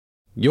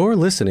You're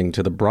listening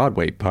to the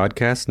Broadway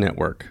Podcast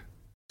Network.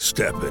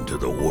 Step into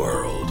the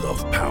world of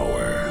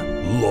power,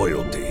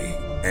 loyalty,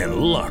 and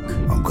luck.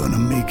 I'm gonna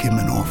make him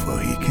an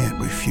offer he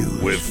can't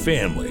refuse. With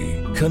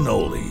family,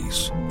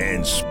 cannolis,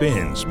 and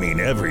spins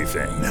mean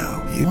everything.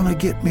 Now, you wanna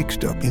get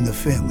mixed up in the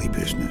family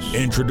business.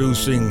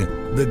 Introducing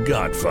The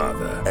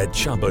Godfather at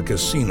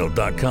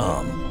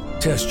ChumbaCasino.com.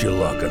 Test your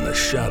luck in the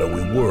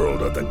shadowy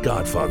world of The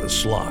Godfather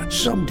slot.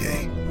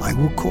 Someday, I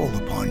will call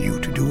upon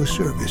you to do a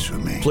service for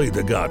me. Play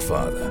The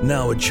Godfather,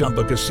 now at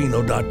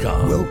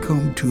ChumbaCasino.com.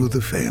 Welcome to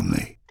the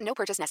family. No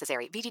purchase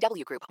necessary.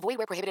 VGW Group. Void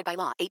where prohibited by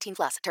law. 18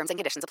 plus. Terms and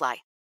conditions apply.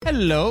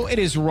 Hello, it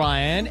is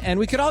Ryan, and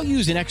we could all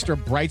use an extra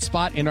bright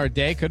spot in our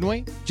day, couldn't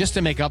we? Just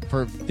to make up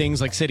for things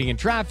like sitting in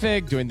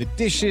traffic, doing the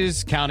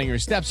dishes, counting your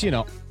steps, you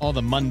know, all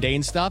the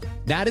mundane stuff.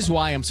 That is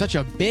why I'm such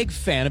a big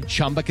fan of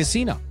Chumba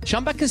Casino.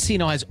 Chumba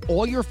Casino has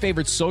all your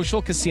favorite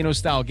social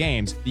casino-style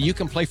games that you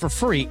can play for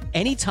free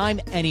anytime,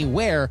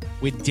 anywhere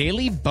with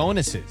daily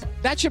bonuses.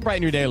 That should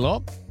brighten your day a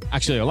little.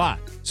 Actually, a lot.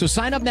 So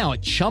sign up now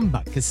at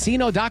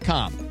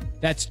ChumbaCasino.com.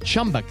 That's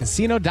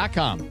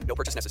ChumbaCasino.com. No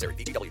purchase necessary.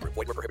 VGW Group.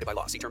 Void where prohibited by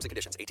law. See terms and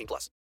conditions. 18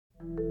 plus.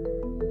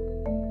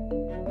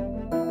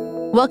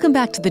 Welcome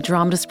back to the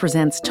Dramatist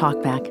Presents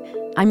Talkback.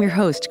 I'm your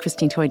host,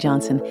 Christine Toy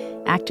Johnson,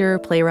 actor,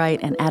 playwright,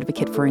 and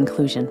advocate for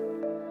inclusion.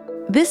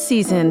 This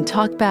season,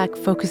 Talkback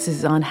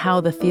focuses on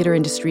how the theater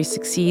industry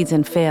succeeds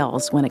and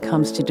fails when it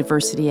comes to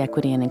diversity,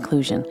 equity, and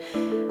inclusion.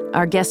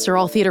 Our guests are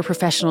all theater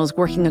professionals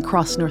working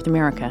across North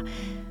America.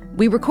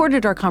 We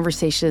recorded our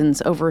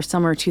conversations over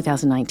summer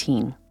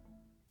 2019.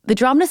 The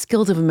Dramatists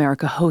Guild of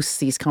America hosts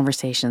these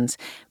conversations.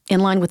 In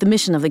line with the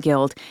mission of the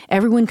Guild,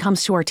 everyone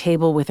comes to our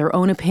table with their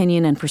own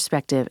opinion and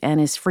perspective and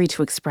is free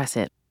to express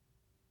it.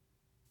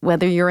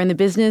 Whether you're in the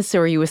business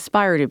or you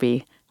aspire to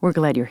be, we're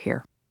glad you're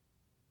here.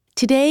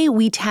 Today,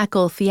 we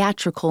tackle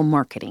theatrical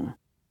marketing.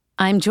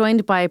 I'm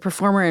joined by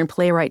performer and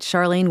playwright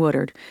Charlayne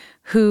Woodard,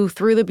 who,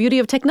 through the beauty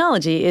of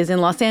technology, is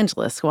in Los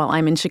Angeles while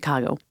I'm in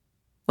Chicago.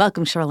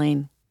 Welcome,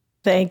 Charlayne.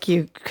 Thank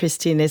you,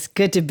 Christine. It's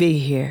good to be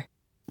here.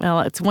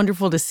 Well, it's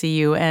wonderful to see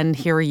you and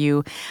hear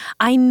you.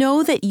 I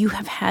know that you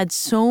have had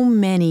so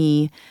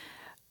many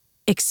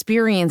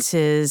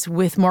experiences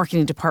with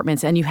marketing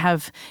departments, and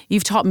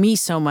you've taught me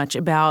so much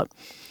about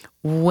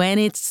when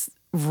it's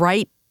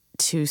right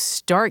to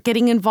start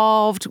getting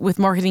involved with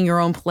marketing your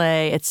own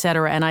play, et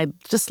cetera. And I'd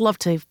just love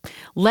to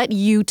let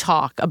you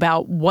talk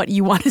about what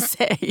you want to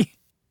say.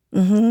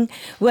 Mm-hmm.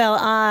 Well,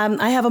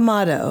 I have a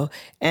motto,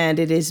 and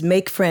it is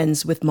make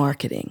friends with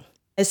marketing.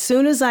 As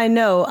soon as I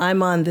know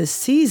I'm on this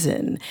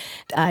season,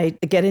 I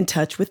get in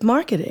touch with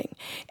marketing.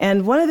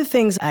 And one of the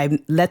things I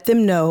let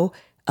them know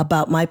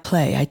about my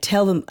play, I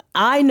tell them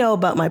I know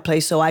about my play,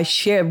 so I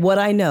share what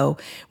I know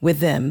with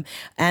them.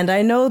 And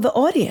I know the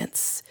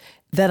audience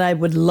that I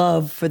would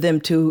love for them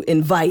to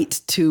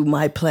invite to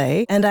my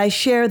play. And I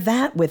share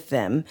that with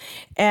them.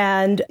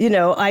 And,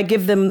 I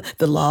give them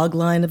the log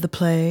line of the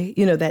play,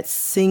 that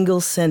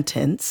single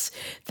sentence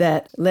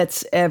that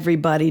lets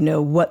everybody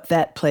know what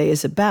that play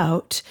is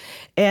about.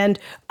 And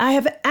I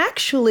have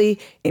actually,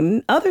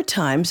 in other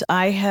times,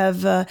 I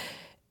have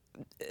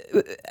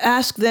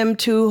asked them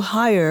to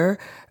hire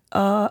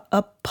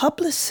a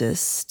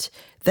publicist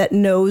that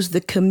knows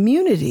the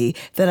community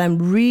that I'm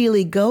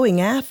really going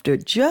after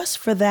just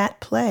for that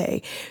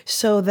play,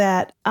 so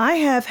that I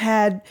have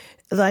had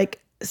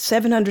like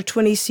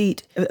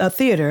 720-seat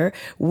theater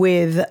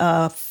with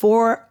a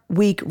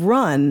 4-week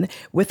run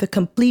with a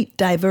complete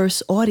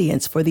diverse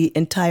audience for the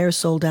entire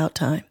sold-out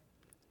time.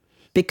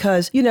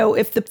 Because,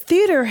 if the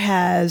theater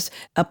has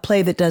a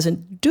play that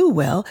doesn't do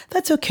well,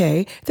 that's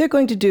okay. They're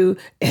going to do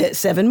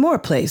 7 more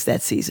plays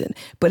that season.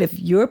 But if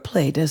your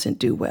play doesn't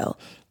do well,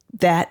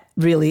 that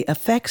really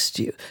affects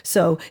you.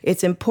 So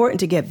it's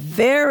important to get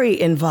very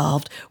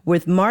involved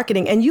with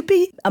marketing. And you'd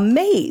be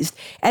amazed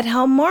at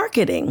how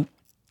marketing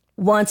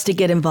wants to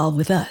get involved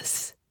with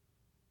us.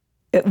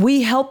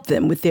 We help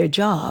them with their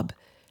job,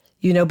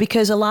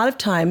 because a lot of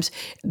times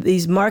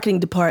these marketing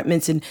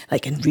departments in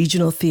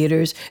regional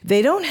theaters,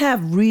 they don't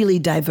have really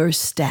diverse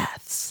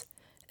staffs.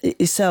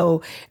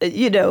 So,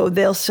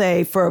 they'll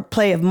say for a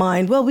play of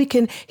mine, well, we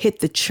can hit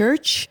the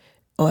church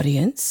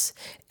audience.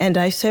 And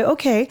I say,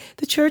 okay,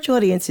 the church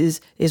audience is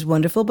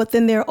wonderful, but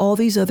then there are all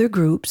these other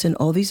groups and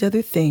all these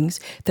other things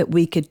that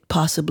we could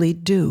possibly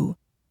do.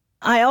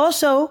 I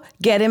also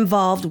get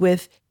involved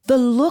with the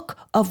look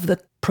of the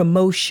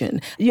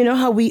promotion. You know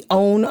how we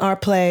own our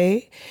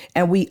play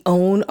and we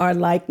own our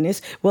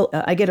likeness? Well,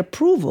 I get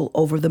approval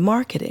over the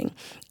marketing,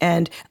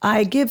 and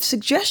I give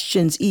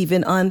suggestions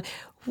even on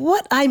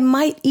what I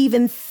might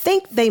even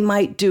think they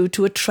might do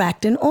to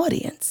attract an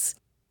audience.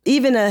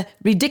 Even a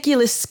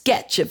ridiculous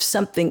sketch of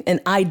something,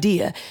 an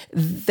idea,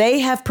 they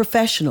have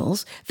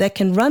professionals that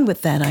can run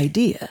with that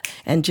idea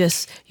and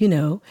just,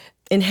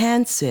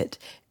 enhance it.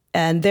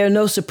 And there are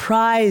no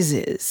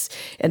surprises.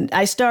 And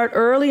I start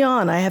early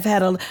on. I have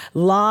had a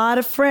lot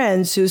of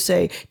friends who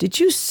say, did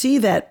you see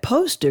that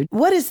poster?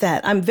 What is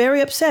that? I'm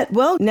very upset.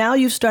 Well, now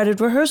you've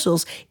started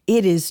rehearsals.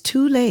 It is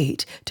too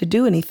late to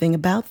do anything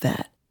about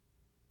that.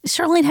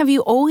 Charlene, have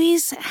you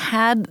always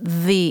had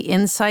the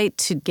insight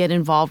to get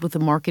involved with the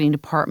marketing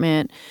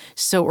department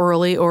so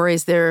early, or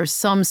is there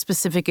some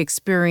specific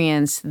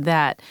experience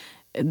that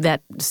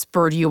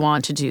spurred you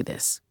on to do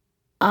this?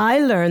 I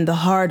learned the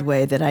hard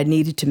way that I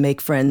needed to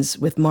make friends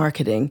with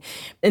marketing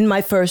in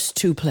my first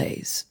 2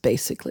 plays,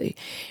 basically.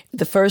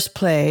 The first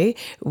play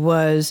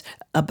was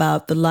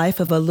about the life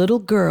of a little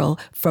girl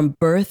from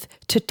birth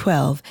to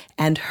 12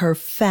 and her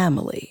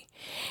family.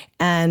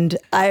 And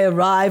I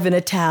arrive in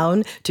a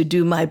town to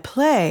do my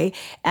play,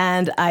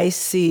 and I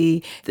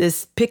see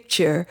this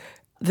picture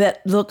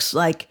that looks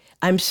like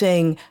I'm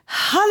saying,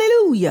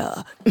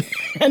 hallelujah.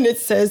 And it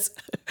says,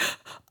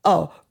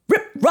 oh,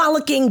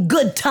 rip-rollicking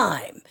good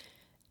time.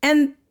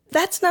 And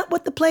that's not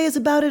what the play is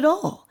about at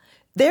all.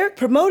 They're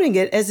promoting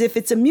it as if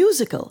it's a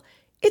musical.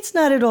 It's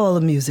not at all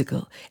a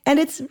musical. And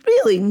it's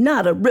really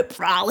not a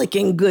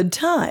rip-rollicking good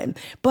time.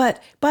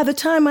 But by the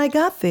time I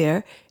got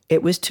there,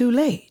 it was too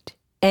late.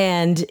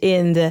 And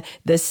in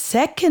the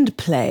second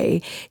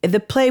play, the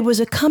play was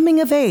a coming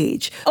of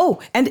age. Oh,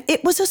 and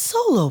it was a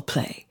solo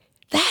play.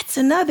 That's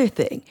another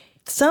thing.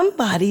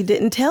 Somebody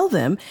didn't tell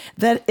them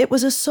that it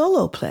was a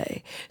solo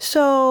play.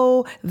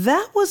 So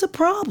that was a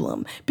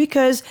problem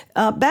because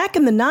back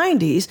in the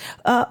 90s,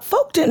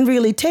 folk didn't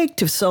really take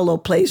to solo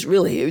plays,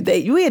 really.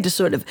 We had to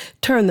sort of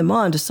turn them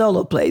on to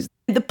solo plays.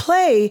 The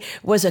play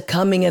was a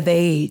coming of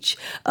age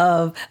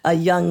of a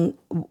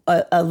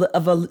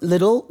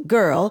little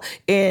girl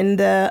in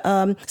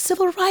the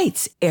civil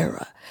rights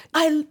era.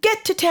 I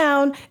get to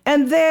town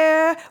and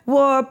there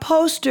were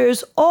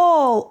posters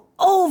all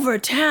over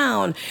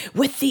town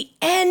with the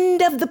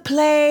end of the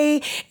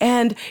play,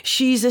 and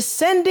she's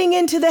ascending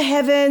into the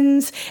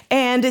heavens,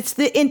 and it's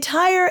the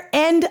entire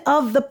end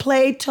of the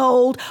play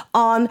told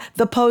on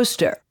the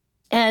poster.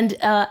 And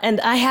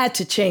I had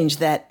to change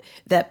that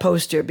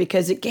poster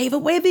because it gave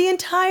away the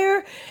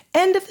entire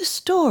end of the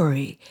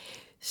story.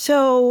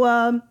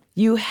 So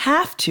you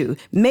have to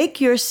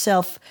make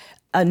yourself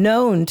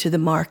known to the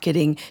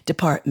marketing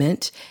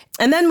department.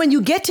 And then when you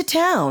get to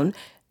town,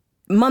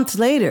 months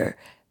later,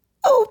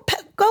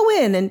 go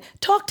in and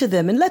talk to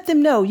them and let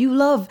them know you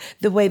love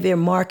the way they're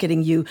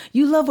marketing you.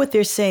 You love what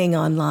they're saying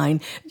online.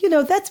 You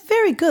know, that's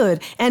very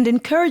good. And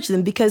encourage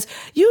them because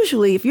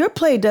usually if your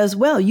play does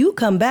well, you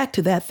come back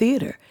to that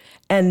theater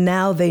and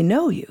now they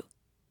know you.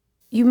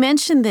 You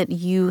mentioned that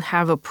you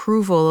have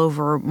approval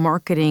over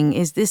marketing.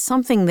 Is this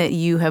something that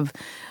you have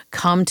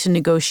come to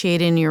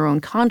negotiate in your own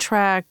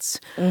contracts?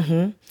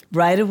 Mm-hmm.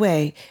 Right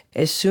away.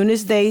 As soon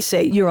as they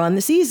say you're on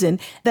the season,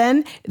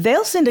 then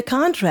they'll send a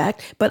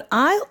contract, but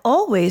I'll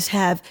always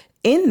have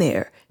in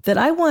there that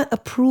I want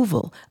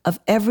approval of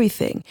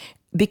everything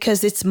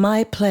because it's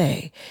my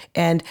play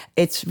and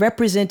it's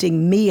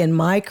representing me and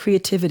my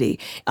creativity.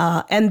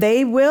 And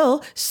they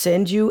will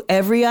send you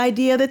every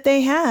idea that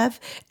they have.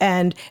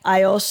 And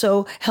I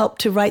also help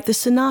to write the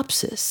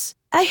synopsis.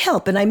 I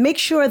help and I make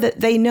sure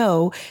that they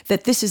know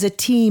that this is a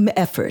team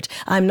effort.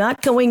 I'm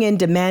not going in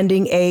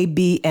demanding A,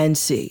 B, and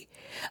C.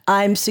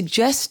 I'm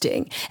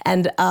suggesting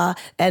and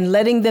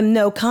letting them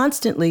know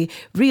constantly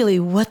really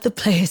what the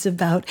play is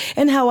about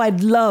and how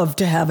I'd love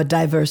to have a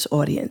diverse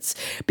audience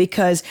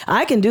because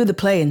I can do the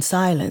play in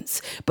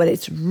silence, but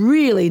it's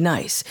really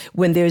nice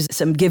when there's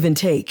some give and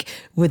take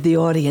with the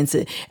audience.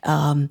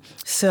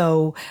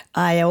 So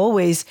I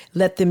always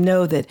let them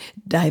know that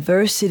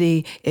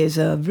diversity is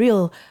a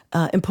real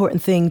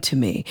important thing to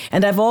me.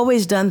 And I've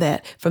always done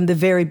that from the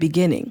very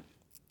beginning.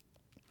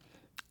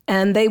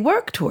 And they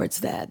work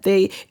towards that.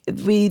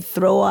 We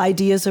throw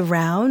ideas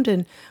around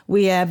and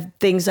we have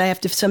things I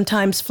have to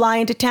sometimes fly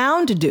into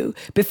town to do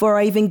before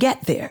I even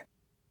get there.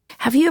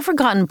 Have you ever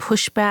gotten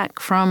pushback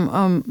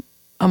from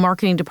a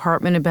marketing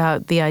department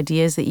about the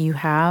ideas that you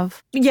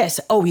have? Yes.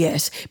 Oh,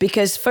 yes.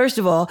 Because first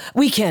of all,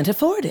 we can't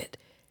afford it.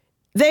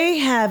 They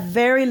have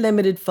very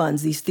limited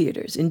funds, these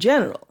theaters in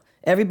general.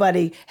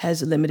 Everybody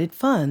has limited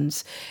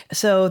funds.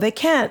 So they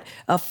can't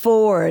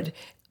afford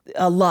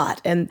a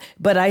lot.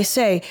 But I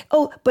say,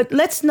 but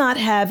let's not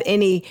have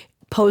any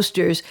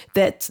posters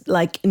that's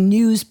like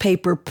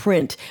newspaper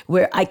print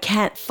where I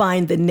can't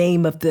find the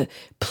name of the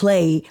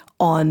play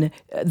on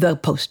the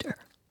poster,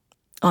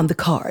 on the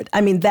card.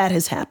 I mean, that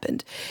has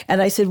happened.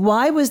 And I said,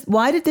 why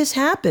did this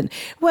happen?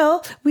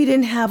 Well, we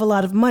didn't have a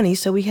lot of money,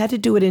 so we had to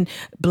do it in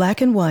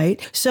black and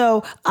white.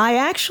 So I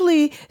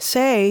actually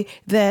say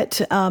that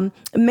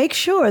make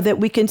sure that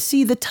we can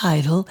see the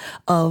title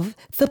of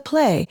the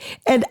play.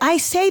 And I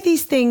say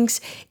these things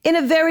in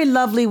a very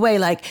lovely way,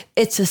 like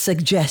it's a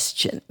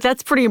suggestion.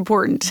 That's pretty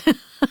important.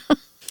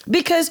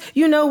 Because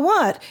you know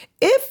what?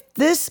 If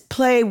this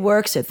play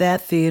works at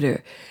that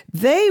theater,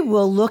 they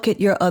will look at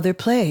your other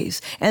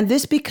plays, and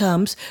this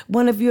becomes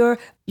one of your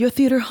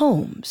theater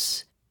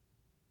homes.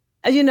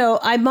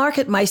 I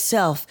market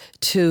myself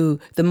to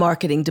the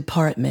marketing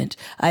department.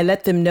 I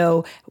let them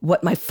know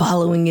what my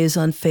following is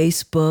on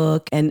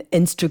Facebook and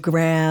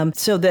Instagram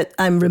so that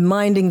I'm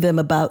reminding them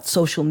about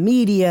social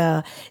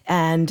media.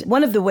 And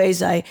one of the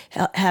ways I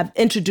have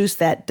introduced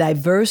that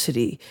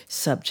diversity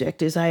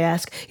subject is I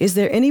ask, is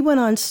there anyone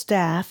on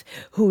staff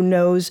who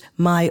knows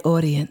my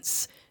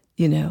audience?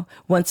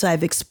 Once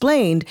I've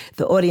explained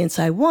the audience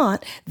I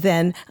want,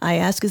 then I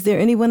ask, is there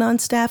anyone on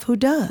staff who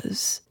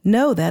does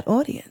know that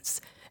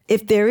audience?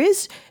 If there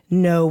is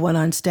no one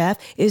on staff,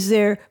 is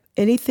there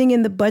anything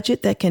in the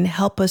budget that can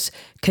help us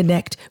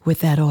connect with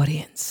that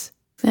audience?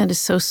 That is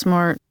so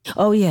smart.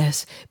 Oh,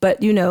 yes. But,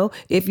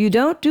 if you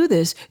don't do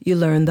this, you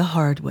learn the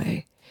hard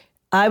way.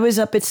 I was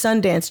up at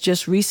Sundance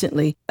just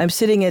recently. I'm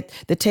sitting at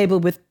the table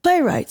with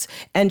playwrights,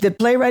 and the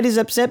playwright is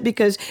upset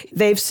because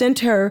they've sent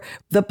her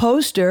the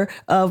poster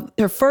of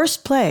her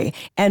first play,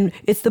 and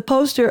it's the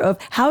poster of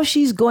how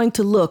she's going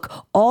to look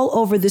all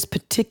over this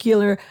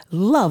particular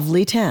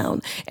lovely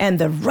town. And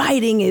the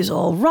writing is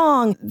all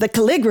wrong. The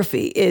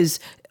calligraphy is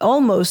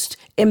almost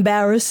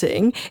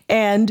embarrassing,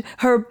 and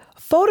her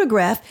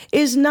photograph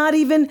is not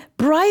even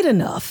bright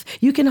enough.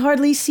 You can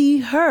hardly see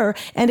her,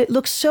 and it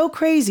looks so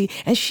crazy.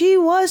 And she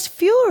was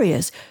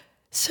furious.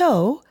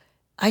 So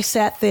I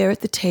sat there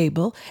at the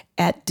table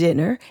at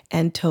dinner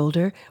and told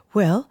her,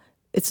 well,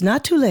 it's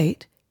not too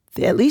late.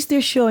 At least they're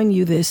showing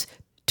you this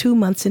 2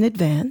 months in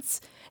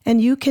advance,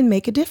 and you can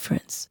make a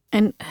difference.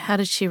 And how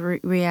did she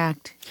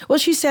react? Well,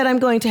 she said, I'm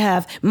going to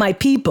have my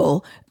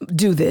people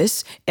do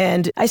this.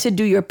 And I said,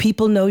 do your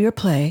people know your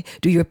play?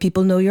 Do your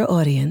people know your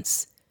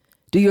audience?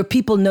 Do your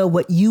people know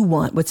what you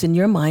want, what's in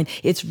your mind?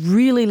 It's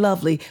really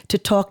lovely to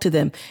talk to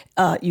them.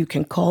 You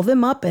can call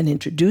them up and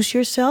introduce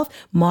yourself,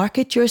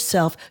 market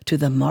yourself to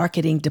the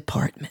marketing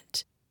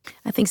department.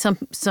 I think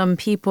some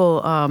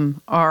people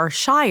are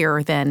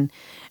shyer than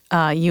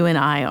you and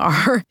I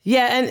are.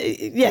 Yeah, and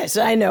yes,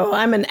 I know.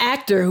 I'm an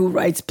actor who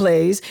writes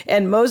plays,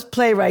 and most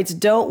playwrights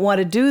don't want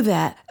to do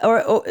that.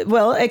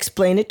 Or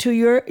explain it to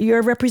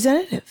your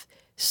representative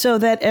so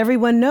that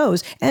everyone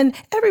knows. And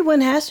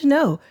everyone has to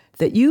know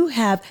that you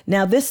have,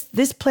 now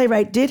this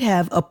playwright did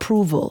have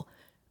approval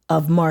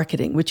of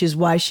marketing, which is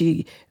why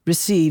she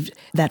received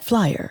that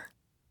flyer.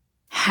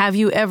 Have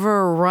you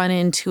ever run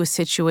into a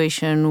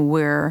situation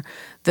where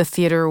the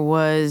theater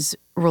was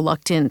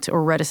reluctant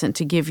or reticent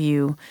to give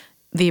you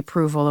the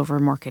approval over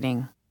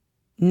marketing?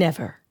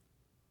 Never.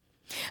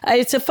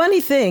 It's a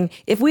funny thing.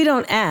 If we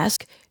don't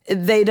ask,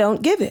 they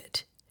don't give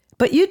it.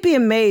 But you'd be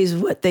amazed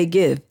what they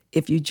give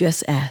if you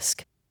just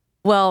ask.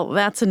 Well,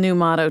 that's a new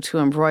motto to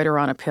embroider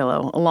on a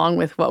pillow, along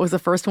with, what was the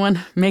first one?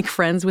 Make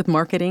friends with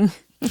marketing.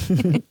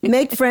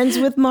 Make friends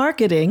with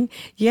marketing.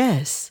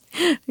 Yes.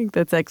 I think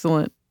that's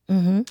excellent.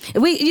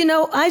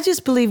 Mm-hmm. I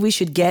just believe we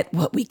should get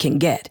what we can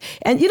get.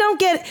 And you don't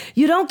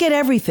get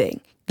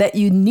everything that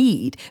you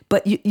need,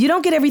 but you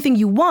don't get everything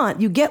you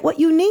want. You get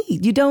what you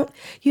need. You don't,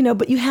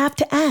 but you have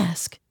to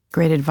ask.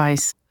 Great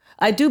advice.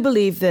 I do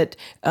believe that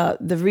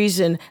the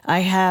reason I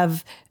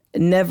have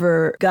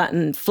never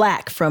gotten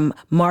flack from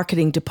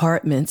marketing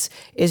departments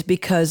is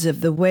because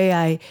of the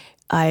way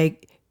I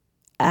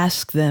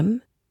ask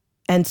them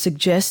and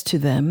suggest to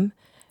them,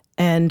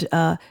 and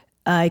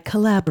I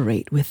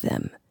collaborate with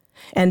them.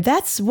 And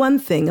that's one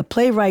thing a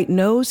playwright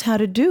knows how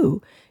to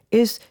do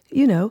is,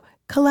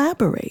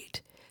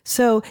 collaborate.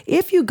 So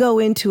if you go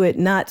into it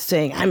not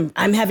saying,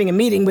 I'm having a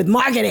meeting with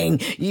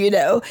marketing,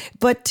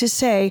 but to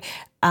say,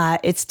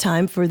 it's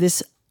time for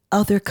this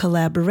other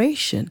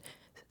collaboration,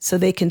 so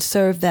they can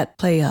serve that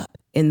play up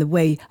in the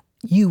way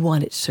you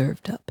want it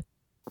served up.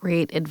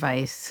 Great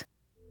advice.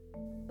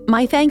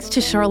 My thanks to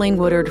Charlene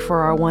Woodard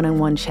for our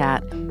one-on-one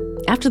chat.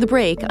 After the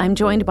break, I'm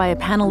joined by a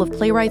panel of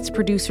playwrights,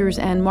 producers,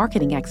 and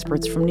marketing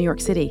experts from New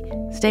York City.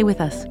 Stay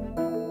with us.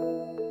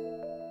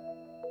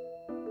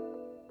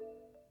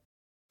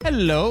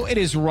 Hello, it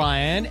is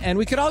Ryan, and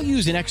we could all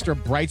use an extra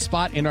bright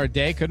spot in our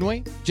day, couldn't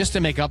we? Just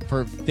to make up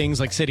for things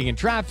like sitting in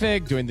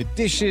traffic, doing the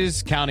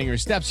dishes, counting your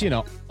steps,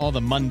 all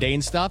the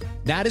mundane stuff.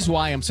 That is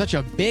why I'm such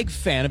a big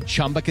fan of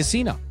Chumba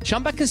Casino.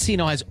 Chumba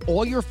Casino has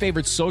all your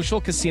favorite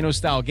social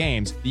casino-style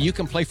games that you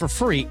can play for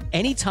free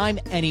anytime,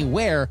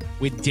 anywhere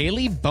with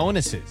daily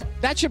bonuses.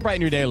 That should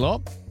brighten your day a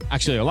little.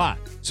 Actually, a lot.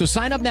 So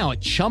sign up now at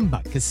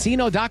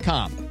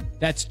ChumbaCasino.com.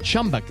 That's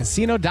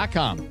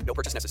ChumbaCasino.com. No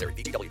purchase necessary.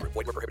 VGW Group.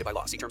 Void where prohibited by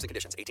law. See terms and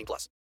conditions.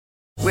 18+.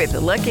 With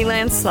the Lucky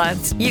Land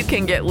Slots, you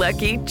can get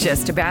lucky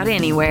just about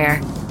anywhere.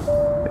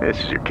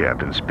 This is your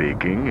captain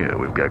speaking.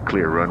 We've got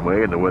clear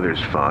runway and the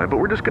weather's fine, but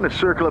we're just going to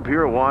circle up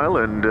here a while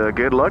and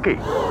get lucky.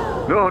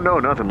 No,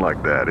 nothing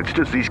like that. It's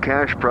just these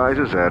cash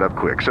prizes add up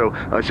quick. So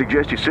I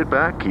suggest you sit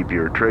back, keep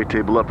your tray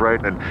table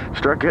upright, and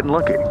start getting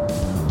lucky.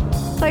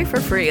 Play for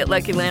free at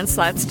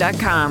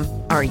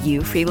LuckyLandSlots.com. Are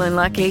you feeling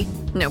lucky?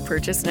 No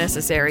purchase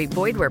necessary.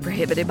 Void where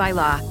prohibited by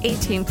law.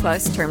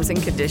 18+ terms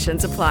and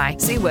conditions apply.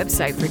 See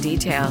website for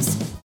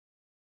details.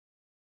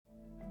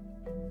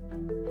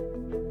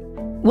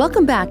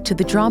 Welcome back to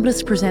the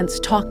Dramatist Presents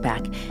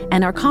Talkback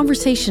and our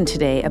conversation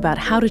today about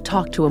how to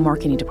talk to a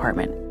marketing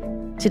department.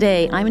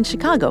 Today, I'm in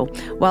Chicago,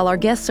 while our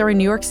guests are in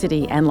New York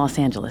City and Los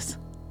Angeles.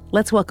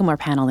 Let's welcome our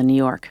panel in New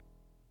York.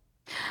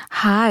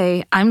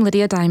 Hi, I'm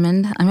Lydia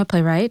Diamond. I'm a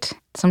playwright.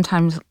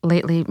 Sometimes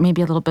lately,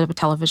 maybe a little bit of a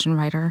television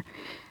writer.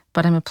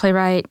 But I'm a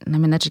playwright and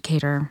I'm an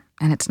educator,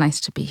 and it's nice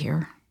to be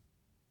here.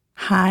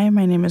 Hi,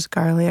 my name is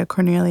Garlia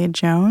Cornelia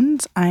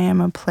Jones. I am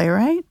a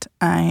playwright.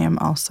 I am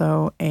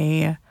also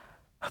a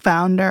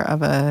founder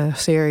of a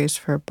series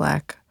for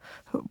Black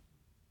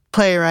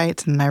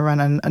playwrights, and I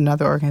run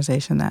another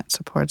organization that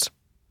supports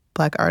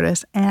Black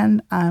artists.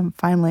 And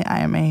finally, I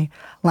am a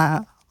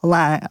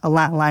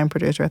line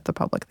producer at the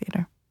Public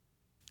Theater.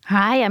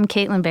 Hi, I'm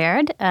Caitlin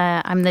Baird.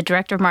 I'm the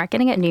Director of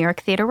Marketing at New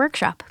York Theater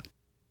Workshop.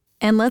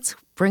 And let's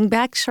bring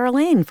back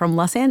Charlene from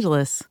Los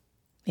Angeles.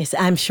 Yes,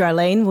 I'm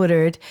Charlene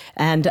Woodard,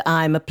 and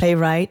I'm a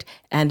playwright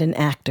and an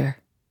actor.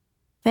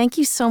 Thank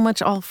you so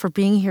much all for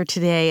being here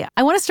today.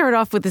 I want to start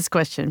off with this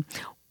question.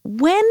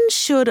 When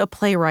should a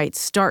playwright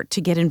start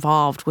to get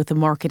involved with the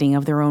marketing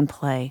of their own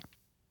play?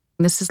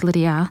 This is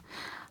Lydia.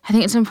 I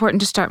think it's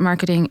important to start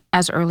marketing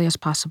as early as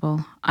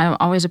possible. I'm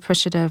always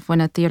appreciative when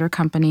a theater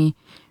company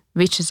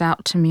reaches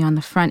out to me on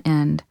the front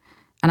end,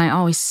 and I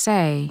always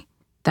say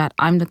that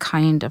I'm the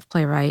kind of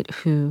playwright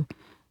who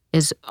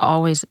is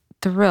always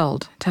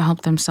thrilled to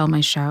help them sell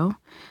my show.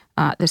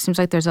 There seems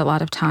like there's a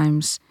lot of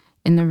times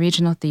in the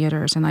regional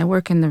theaters, and I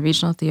work in the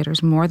regional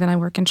theaters more than I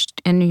work in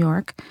New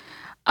York.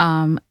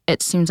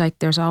 It seems like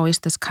there's always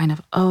this kind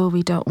of, oh,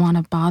 we don't want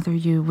to bother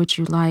you, would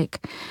you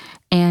like?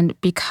 And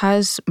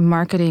because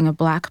marketing a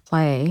Black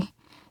play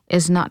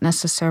is not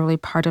necessarily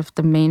part of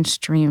the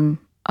mainstream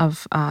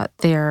of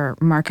their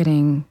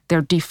marketing,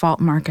 their default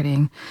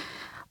marketing,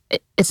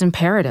 it's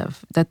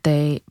imperative that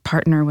they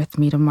partner with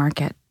me to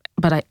market.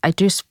 But I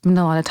do spend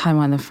a lot of time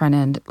on the front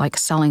end, like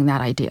selling that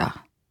idea.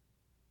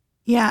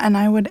 Yeah, and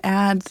I would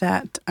add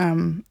that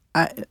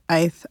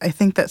I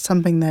think that's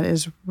something that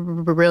is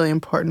really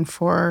important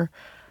for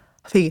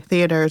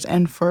theaters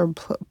and for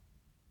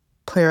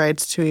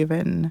playwrights to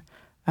even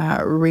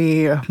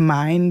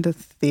remind the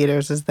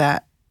theaters is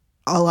that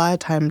a lot of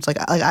times, like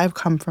I've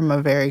come from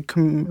a very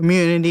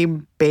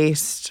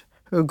community-based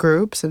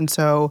groups, and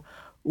so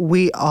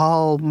we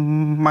all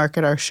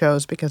market our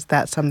shows because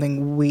that's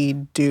something we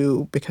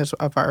do because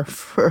of our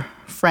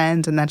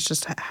friends, and that's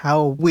just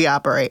how we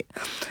operate.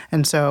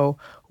 And so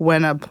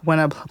when a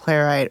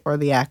playwright or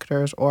the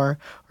actors or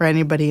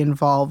anybody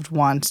involved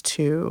wants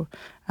to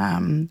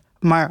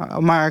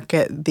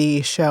market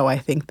the show, I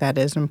think that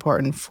is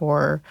important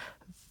for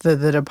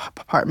the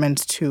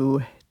departments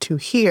to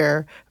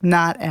hear,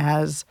 not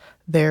as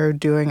they're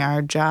doing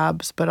our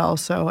jobs, but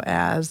also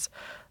as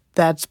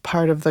that's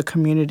part of the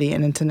community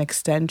and it's an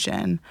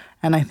extension.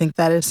 And I think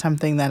that is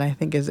something that I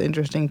think is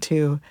interesting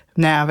to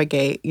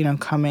navigate,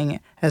 coming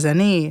as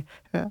any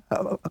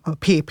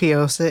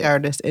POC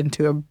artist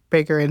into a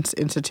bigger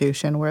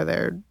institution where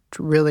they're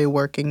really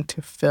working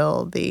to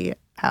fill the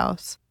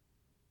house.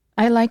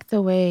 I like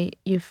the way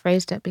you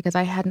phrased it because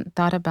I hadn't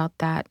thought about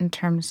that in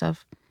terms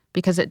of,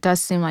 because it does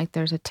seem like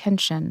there's a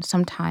tension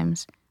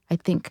sometimes. I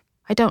think,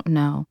 I don't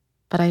know,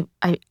 but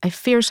I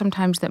fear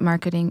sometimes that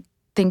marketing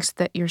thinks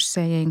that you're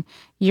saying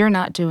you're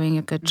not doing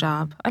a good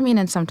job. I mean,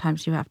 and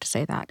sometimes you have to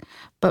say that.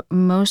 But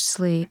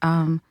mostly,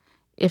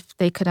 if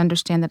they could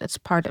understand that it's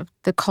part of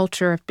the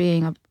culture of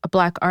being a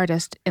Black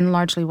artist in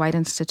largely white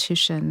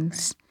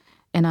institutions,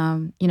 in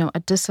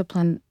a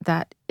discipline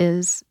that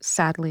is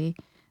sadly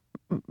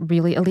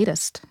really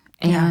elitist,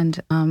 and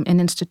in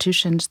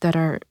institutions that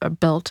are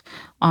built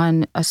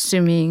on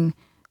assuming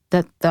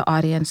that the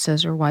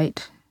audiences are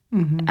white.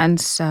 Mm-hmm. And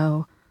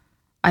so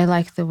I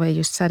like the way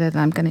you said it,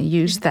 and I'm going to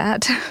use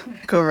that.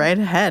 Go right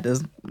ahead.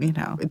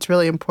 It's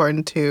really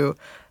important to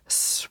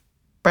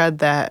spread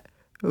that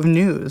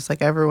news.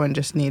 Like, everyone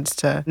just needs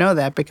to know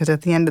that, because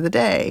at the end of the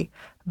day,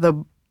 the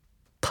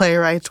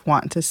playwrights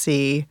want to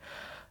see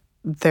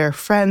their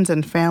friends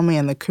and family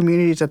and the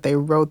communities that they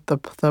wrote the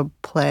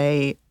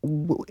play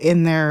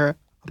in their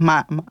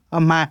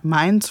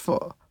minds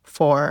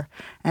for.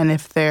 And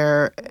if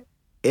there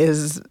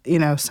is,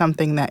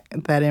 something that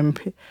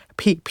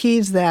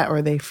impedes that,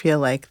 or they feel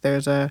like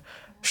there's a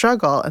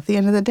struggle, at the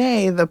end of the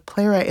day, the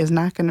playwright is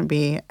not going to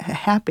be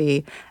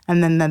happy.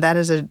 And then that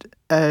is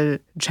a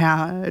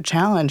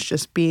challenge,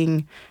 just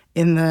being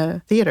in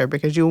the theater,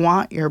 because you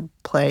want your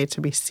play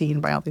to be seen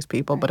by all these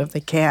people. But if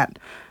they can't,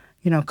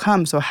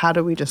 come, so how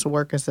do we just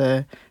work as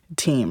a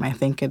team? I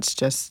think it's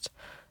just,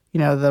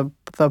 the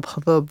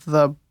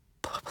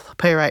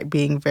playwright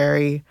being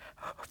very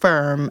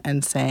firm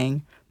and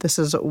saying, this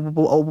is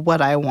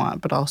what I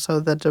want, but also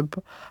the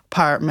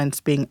departments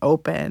being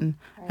open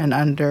and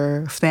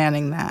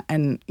understanding that.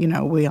 And,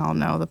 we all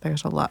know that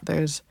there's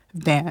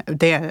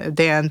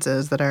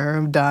dances that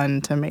are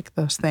done to make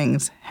those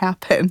things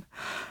happen.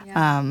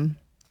 Yeah.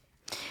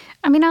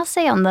 I'll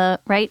say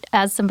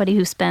as somebody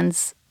who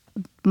spends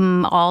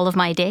all of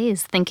my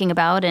days thinking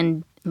about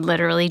and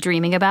literally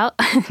dreaming about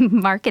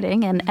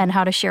marketing and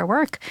how to share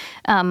work,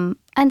 and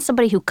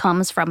somebody who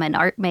comes from an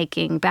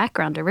art-making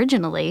background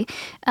originally,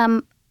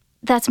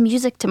 that's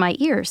music to my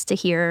ears to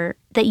hear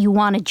that you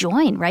want to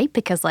join, right?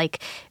 Because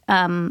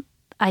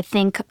I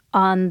think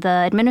on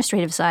the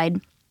administrative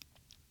side,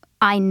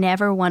 I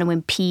never want to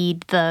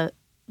impede the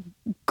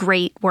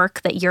great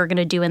work that you're going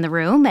to do in the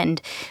room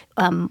and,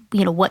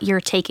 what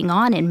you're taking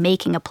on in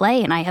making a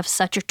play. And I have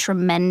such a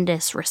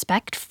tremendous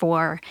respect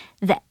for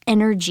the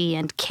energy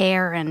and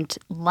care and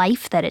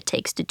life that it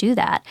takes to do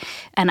that.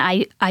 And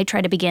I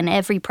try to begin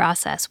every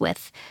process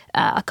with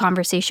a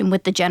conversation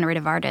with the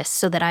generative artist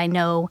so that I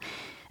know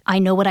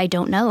what I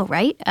don't know,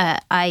 right?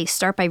 I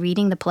start by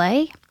reading the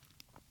play.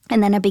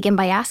 And then I begin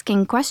by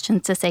asking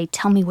questions to say,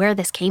 tell me where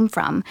this came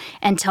from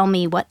and tell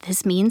me what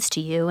this means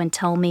to you and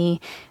tell me,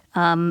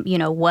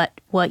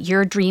 what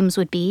your dreams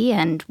would be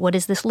and what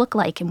does this look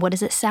like and what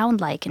does it sound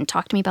like and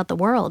talk to me about the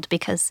world.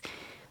 Because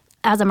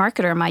as a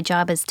marketer, my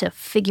job is to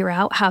figure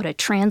out how to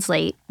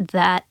translate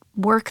that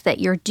work that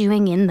you're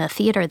doing in the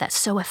theater that's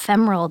so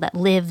ephemeral, that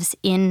lives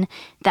in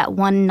that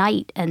one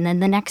night and then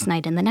the next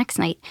night and the next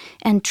night,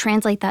 and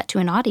translate that to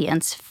an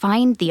audience,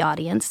 find the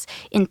audience,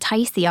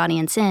 entice the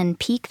audience in,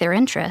 pique their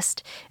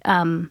interest,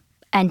 and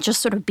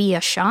just sort of be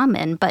a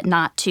shaman, but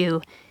not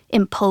to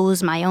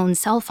impose my own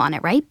self on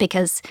it, right?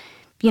 Because,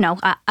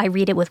 I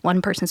read it with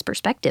one person's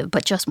perspective,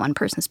 but just one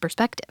person's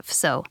perspective.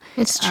 So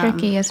it's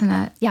tricky, isn't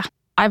it? Yeah.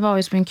 I've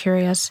always been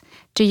curious.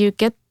 Do you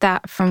get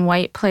that from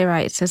white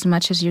playwrights as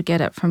much as you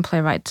get it from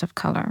playwrights of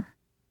color?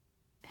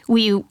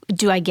 We'd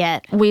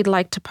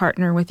like to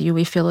partner with you.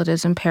 We feel it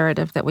is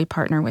imperative that we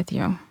partner with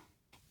you.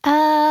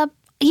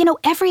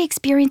 Every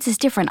experience is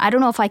different. I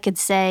don't know if I could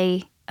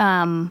say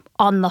on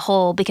the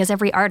whole, because there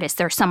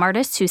are some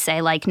artists who say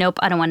nope,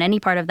 I don't want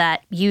any part of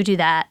that. You do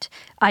that.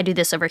 I do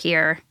this over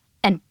here.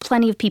 And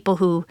plenty of people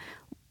who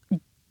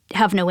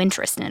have no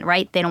interest in it,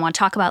 right? They don't want to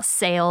talk about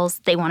sales.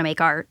 They want to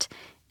make art.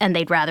 And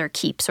they'd rather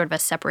keep sort of a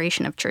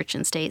separation of church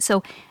and state.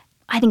 So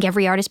I think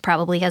every artist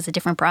probably has a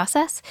different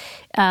process.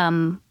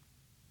 When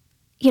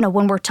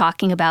we're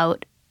talking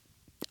about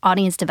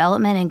audience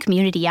development and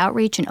community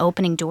outreach and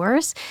opening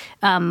doors,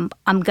 I'm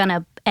going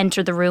to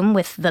enter the room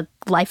with the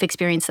life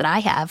experience that I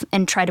have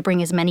and try to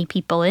bring as many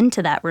people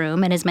into that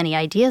room and as many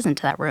ideas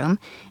into that room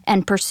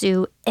and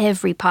pursue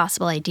every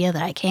possible idea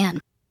that I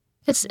can.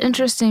 It's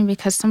interesting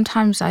because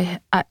sometimes I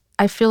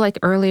feel like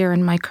earlier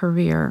in my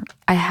career,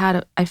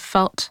 I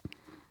felt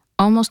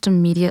almost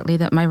immediately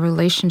that my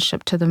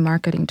relationship to the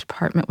marketing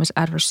department was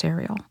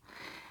adversarial.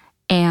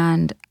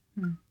 And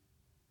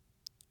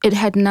it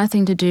had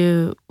nothing to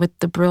do with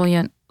the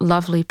brilliant,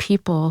 lovely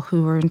people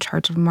who were in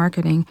charge of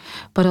marketing,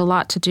 but a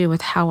lot to do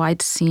with how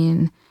I'd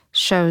seen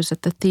shows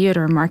at the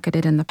theater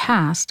marketed in the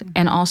past,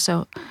 and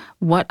also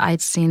what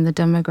I'd seen the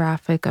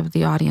demographic of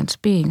the audience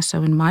being.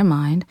 So in my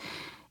mind,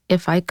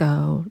 if I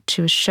go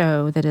to a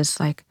show that is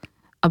like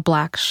a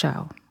Black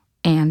show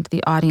and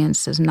the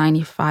audience is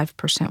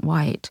 95%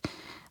 white,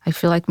 I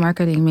feel like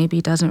marketing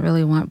maybe doesn't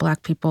really want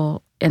Black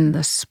people in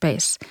this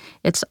space.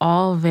 It's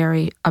all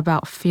very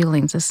about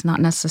feelings. It's not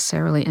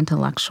necessarily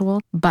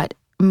intellectual. But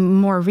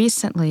more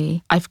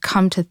recently, I've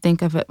come to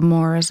think of it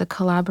more as a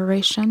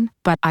collaboration.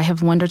 But I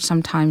have wondered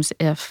sometimes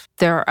if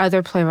there are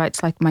other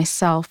playwrights like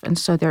myself, and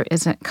so there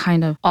isn't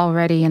kind of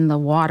already in the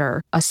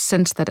water a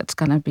sense that it's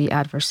going to be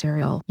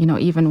adversarial,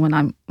 even when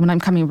I'm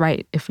coming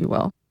right, if you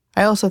will.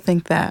 I also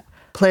think that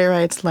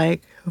playwrights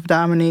like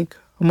Dominique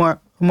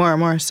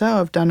Morisseau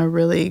have done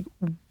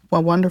a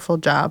wonderful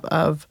job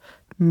of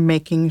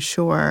making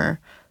sure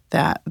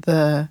that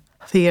the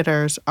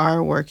theaters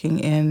are working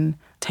in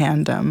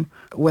tandem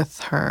with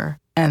her.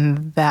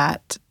 And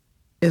that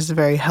is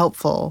very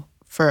helpful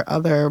for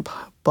other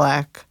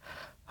Black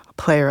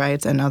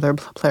playwrights and other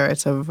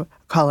playwrights of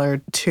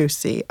color to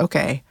see,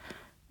 okay,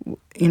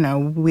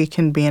 we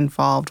can be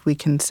involved. We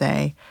can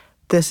say,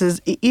 this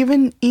is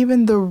even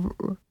the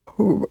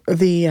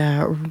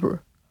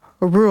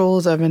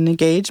rules of an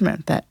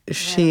engagement that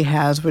she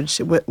has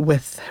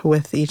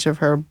with each of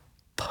her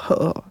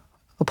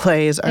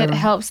plays are It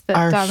helps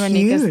that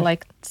Dominique huge. is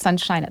like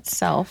sunshine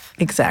itself.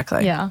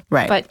 Exactly. Yeah.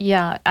 Right. But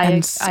yeah, I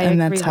agree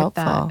that's with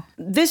helpful. that.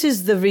 This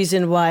is the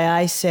reason why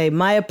I say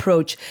my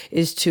approach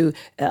is to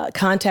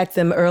contact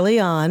them early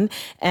on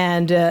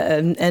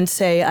and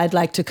say, I'd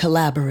like to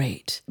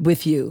collaborate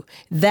with you.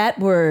 That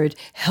word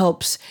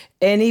helps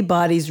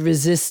anybody's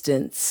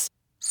resistance.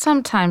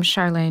 Sometimes,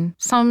 Charlene,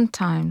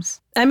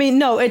 sometimes. I mean,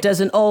 no, it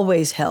doesn't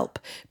always help,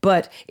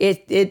 but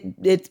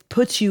it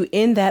puts you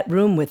in that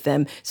room with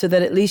them so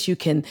that at least you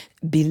can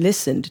be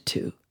listened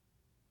to.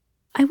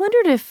 I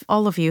wondered if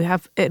all of you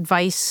have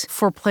advice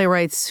for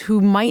playwrights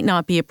who might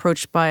not be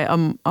approached by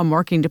a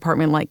marketing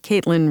department like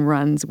Caitlin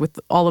runs with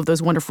all of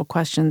those wonderful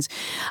questions.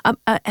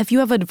 If you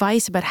have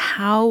advice about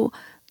how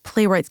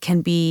playwrights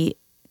can be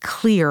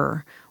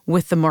clear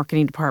with the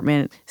marketing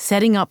department,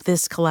 setting up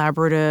this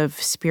collaborative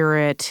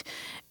spirit,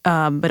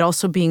 but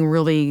also being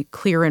really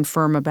clear and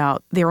firm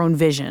about their own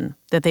vision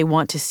that they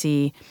want to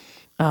see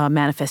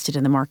manifested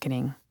in the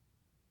marketing.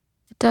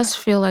 It does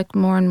feel like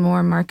more and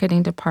more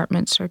marketing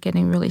departments are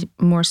getting really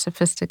more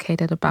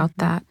sophisticated about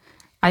that.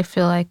 I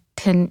feel like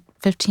 10,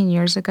 15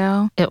 years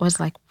ago, it was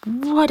like,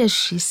 what is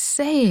she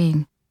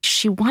saying?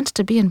 she wants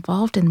to be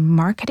involved in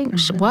marketing?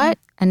 What?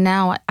 And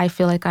now I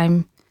feel like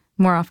I'm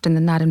more often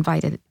than not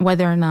invited,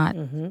 whether or not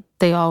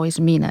they always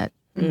mean it.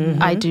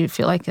 I do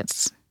feel like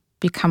it's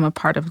become a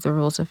part of the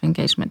rules of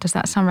engagement. Does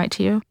that sound right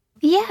to you?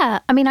 Yeah.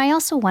 I mean, I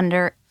also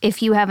wonder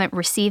if you haven't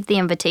received the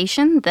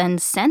invitation, then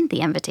send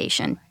the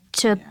invitation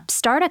to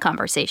start a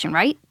conversation,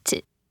 right?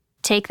 To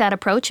take that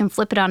approach and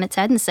flip it on its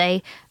head and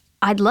say,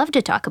 I'd love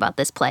to talk about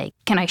this play.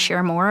 Can I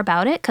share more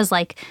about it? Because,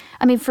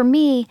 for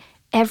me,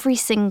 every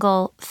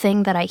single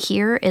thing that I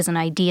hear is an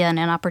idea and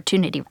an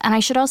opportunity. And I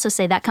should also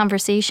say that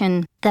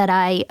conversation that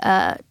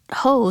I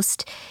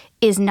host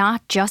is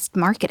not just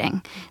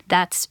marketing.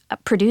 That's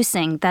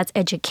producing, that's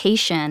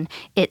education,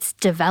 it's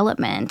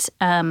development,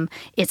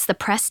 it's the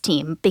press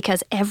team,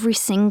 because every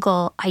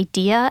single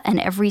idea and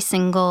every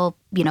single,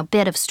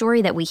 bit of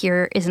story that we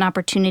hear is an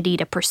opportunity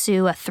to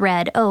pursue a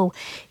thread.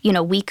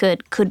 We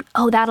could,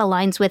 that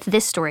aligns with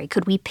this story.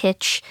 Could we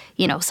pitch,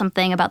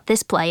 something about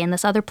this play and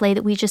this other play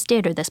that we just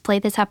did, or this play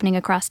that's happening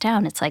across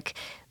town? It's like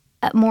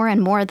more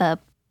and more the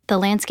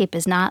landscape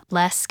is not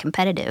less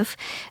competitive,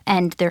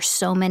 and there's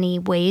so many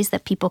ways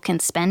that people can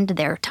spend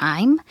their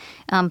time.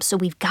 So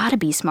we've got to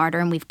be smarter,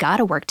 and we've got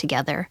to work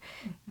together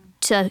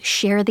to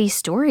share these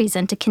stories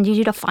and to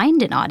continue to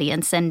find an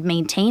audience and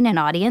maintain an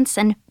audience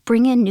and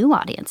bring in new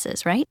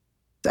audiences, right?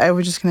 I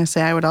was just going to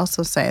say, I would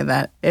also say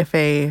that if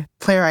a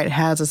playwright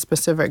has a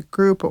specific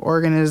group or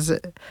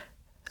organization,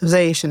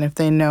 if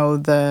they know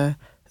the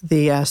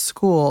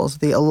schools,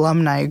 the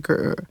alumni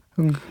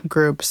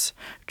groups,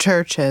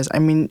 churches,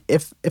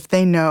 if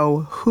they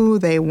know who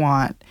they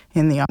want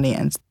in the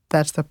audience,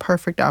 that's the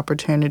perfect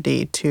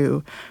opportunity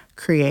to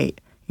create,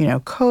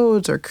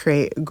 codes or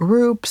create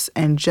groups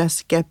and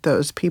just get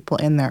those people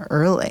in there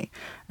early.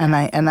 And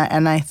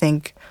I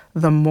think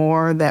the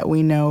more that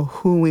we know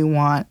who we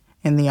want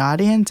in the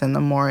audience, and the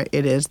more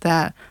it is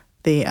that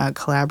the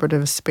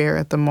collaborative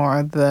spirit, the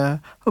more the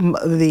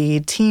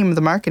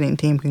marketing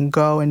team can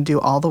go and do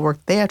all the work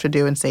they have to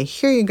do and say,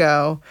 here you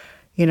go,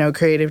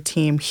 creative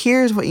team,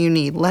 here's what you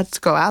need. Let's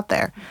go out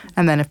there.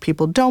 And then if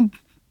people don't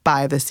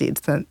buy the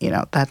seats, then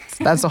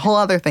that's a whole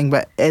other thing.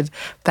 But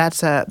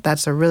that's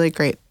a really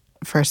great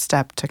first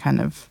step to kind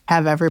of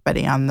have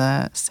everybody on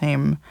the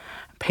same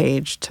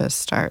page to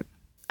start.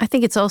 I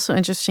think it's also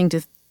interesting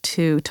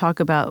to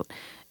talk about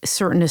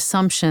certain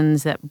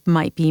assumptions that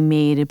might be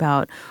made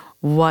about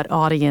what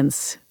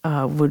audience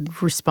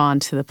would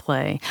respond to the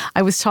play.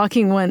 I was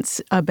talking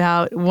once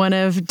about one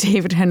of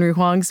David Henry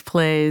Hwang's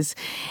plays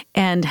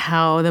and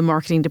how the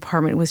marketing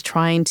department was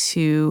trying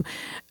to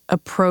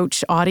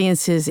approach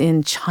audiences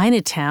in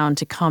Chinatown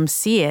to come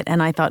see it.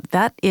 And I thought,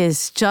 that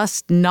is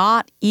just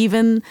not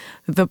even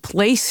the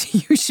place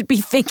you should be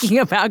thinking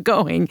about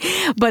going.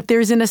 But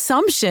there's an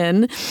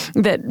assumption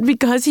that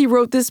because he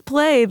wrote this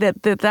play,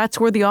 that's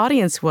where the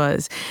audience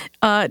was.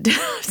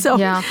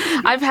 Yeah,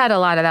 I've had a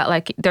lot of that.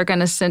 Like, they're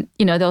going to send,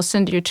 they'll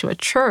send you to a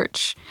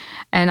church.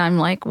 And I'm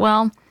like,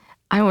 well,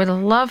 I would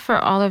love for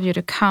all of you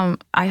to come.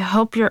 I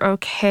hope you're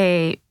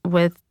okay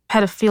with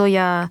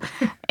pedophilia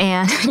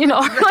and,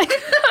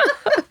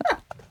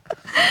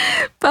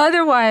 but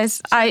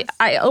otherwise, I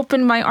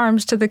open my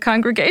arms to the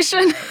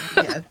congregation.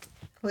 Yes,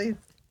 please.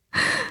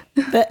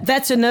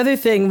 That's another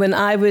thing. When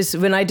I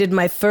did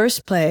my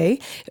first play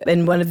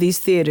in one of these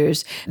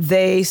theaters,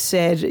 they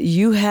said,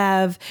 you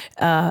have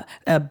a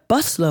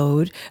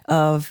busload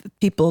of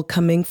people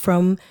coming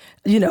from,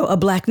 a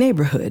black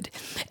neighborhood.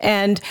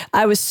 And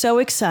I was so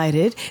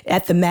excited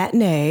at the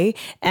matinee,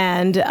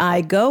 and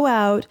I go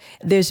out,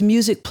 there's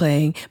music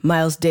playing,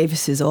 Miles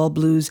Davis's All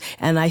Blues,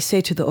 and I say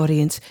to the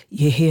audience,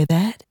 you hear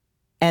that?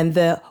 And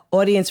the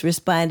audience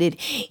responded,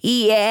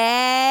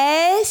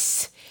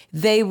 yes.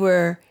 They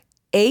were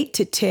 8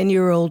 to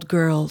 10-year-old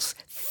girls,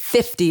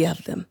 50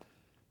 of them.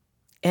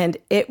 And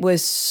it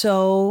was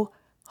so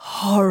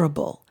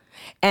horrible.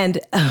 And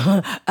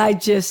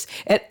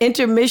at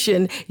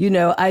intermission,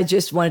 I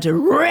just wanted to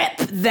rip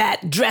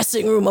that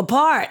dressing room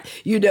apart,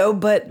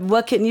 but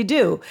what can you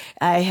do?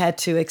 I had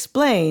to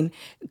explain,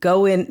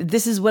 go in,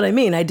 this is what I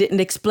mean. I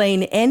didn't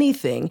explain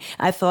anything.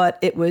 I thought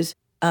it was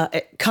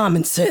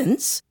common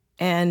sense.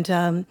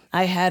 And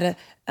I had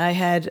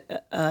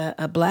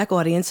a black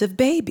audience of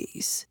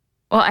babies.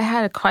 Well, I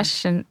had a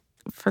question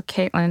for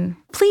Caitlin.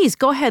 Please,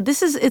 go ahead.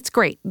 It's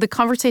great. The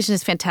conversation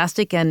is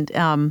fantastic, and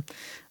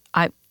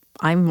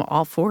I'm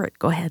all for it.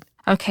 Go ahead.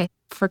 Okay.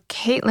 For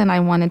Caitlin, I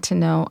wanted to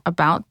know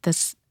about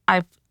this.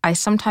 I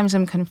sometimes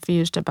am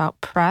confused about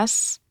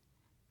press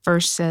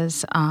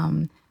versus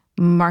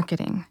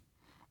marketing.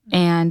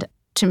 And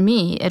to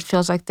me, it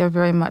feels like they're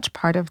very much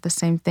part of the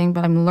same thing,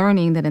 but I'm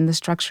learning that in the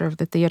structure of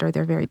the theater,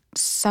 they're very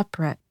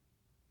separate.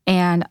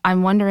 And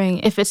I'm wondering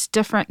if it's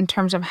different in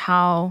terms of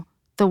how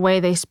the way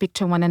they speak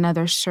to one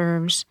another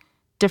serves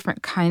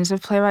different kinds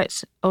of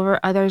playwrights over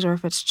others, or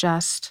if it's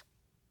just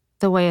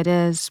the way it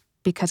is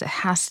because it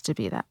has to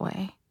be that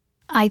way.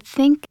 I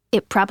think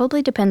it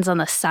probably depends on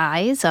the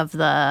size of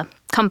the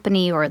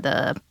company or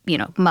the,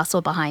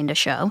 muscle behind a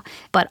show.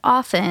 But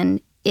often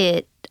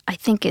I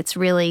think it's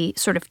really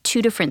sort of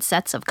two different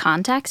sets of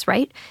contacts,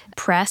 right?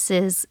 Press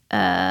is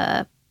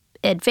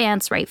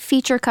advance, right?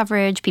 Feature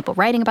coverage, people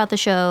writing about the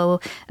show,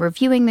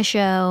 reviewing the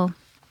show.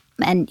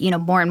 And,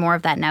 more and more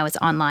of that now is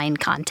online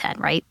content,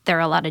 right? There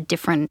are a lot of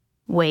different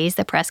ways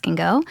that press can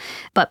go.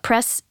 But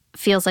press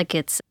feels like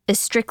it's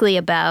strictly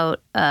about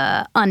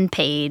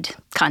unpaid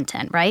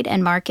content, right?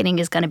 And marketing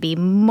is going to be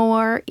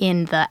more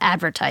in the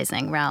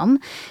advertising realm,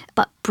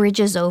 but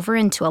bridges over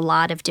into a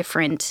lot of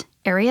different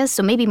areas.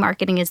 So maybe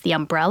marketing is the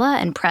umbrella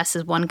and press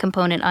is one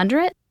component under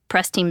it.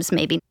 Press teams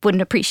maybe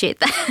wouldn't appreciate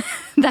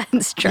that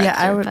structure. Yeah,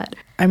 I would. But.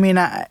 I mean,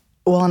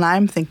 and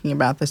I'm thinking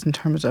about this in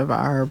terms of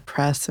our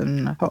press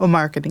and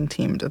marketing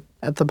teams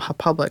at the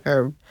public.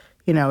 Or,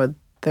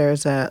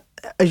 there's as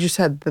you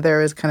said,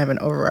 there is kind of an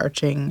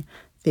overarching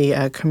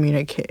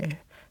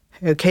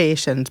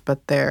communications,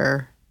 but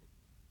they're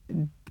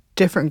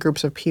different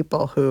groups of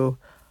people who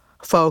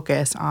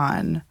focus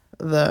on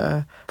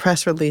the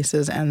press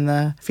releases and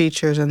the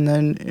features and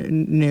the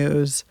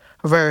news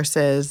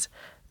versus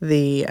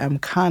the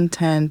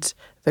content,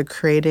 the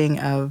creating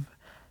of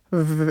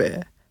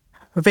videos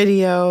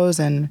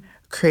and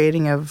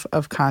creating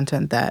of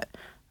content that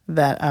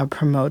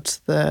promotes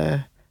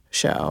the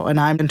show. And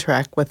I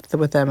interact with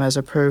them as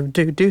a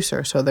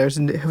producer. So there's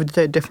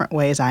different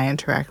ways I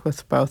interact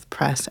with both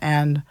press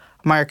and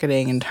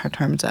marketing in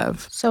terms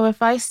of. So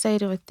if I say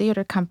to a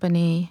theater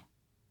company,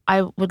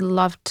 I would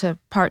love to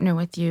partner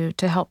with you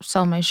to help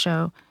sell my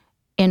show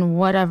in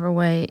whatever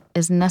way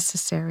is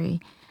necessary,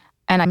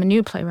 and I'm a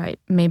new playwright,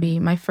 maybe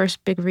my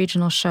first big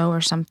regional show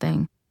or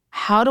something,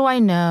 how do I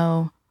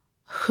know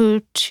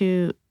who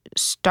to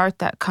start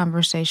that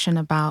conversation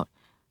about,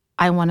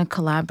 I want to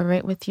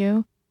collaborate with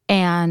you?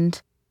 And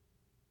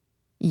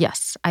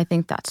yes, I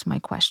think that's my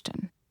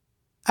question.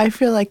 I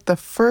feel like the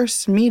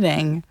first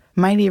meeting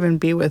might even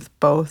be with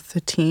both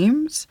the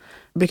teams,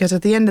 because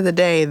at the end of the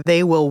day,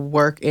 they will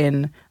work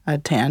in a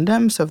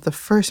tandem. So if the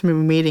first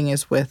meeting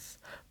is with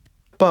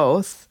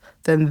both,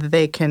 then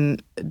they can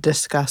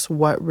discuss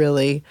what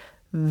really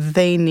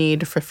they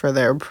need for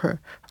their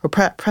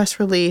press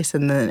release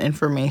and the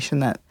information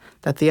that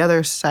the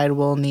other side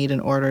will need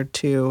in order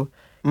to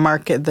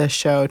market the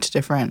show to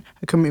different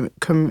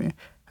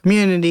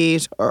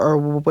communities or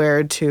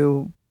where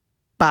to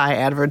buy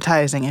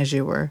advertising, as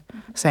you were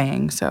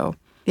saying. So,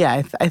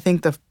 yeah, I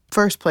think the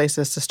first place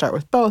is to start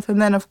with both.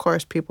 And then, of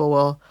course, people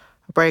will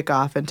break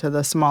off into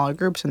the smaller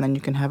groups, and then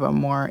you can have a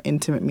more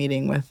intimate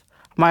meeting with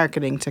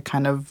marketing to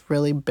kind of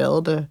really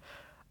build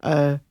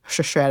a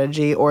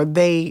strategy, or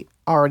they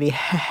already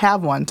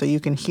have one, so you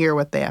can hear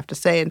what they have to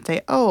say and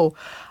say, oh,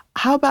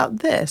 how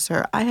about this?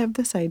 Or I have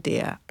this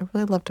idea. I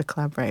really love to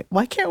collaborate.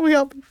 Why can't we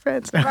all be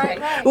friends?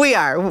 Right. We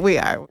are.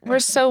 We're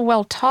so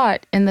well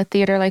taught in the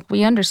theater. Like,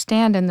 we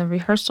understand in the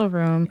rehearsal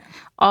room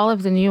all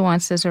of the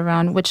nuances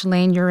around which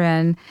lane you're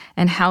in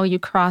and how you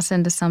cross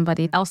into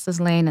somebody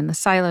else's lane and the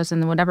silos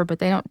and whatever, but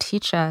they don't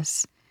teach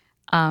us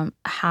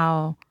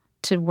how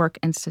to work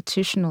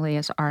institutionally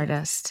as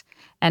artists.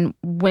 And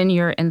when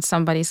you're in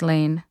somebody's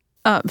lane.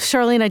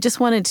 Charlene, I just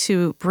wanted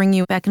to bring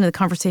you back into the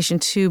conversation,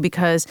 too,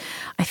 because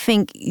I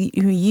think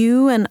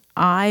you and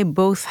I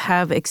both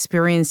have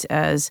experience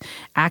as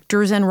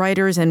actors and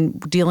writers and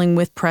dealing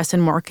with press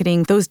and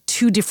marketing, those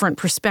two different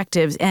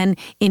perspectives. And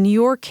in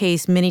your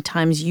case, many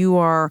times you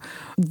are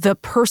the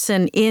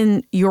person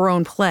in your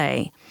own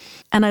play.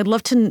 And I'd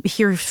love to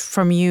hear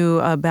from you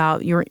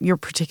about your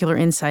particular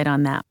insight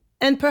on that.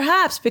 And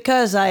perhaps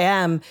because I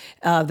am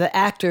the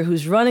actor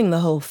who's running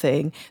the whole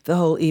thing, the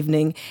whole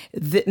evening,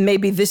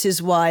 maybe this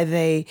is why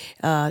they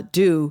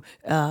do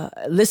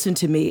listen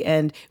to me,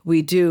 and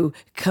we do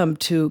come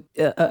to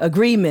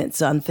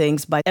agreements on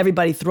things by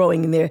everybody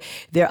throwing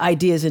their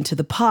ideas into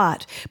the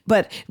pot.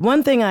 But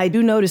one thing I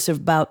do notice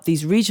about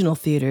these regional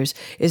theaters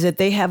is that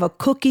they have a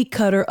cookie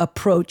cutter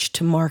approach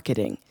to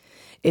marketing.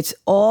 It's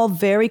all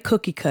very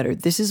cookie cutter.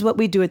 This is what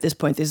we do at this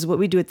point. This is what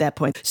we do at that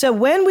point. So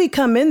when we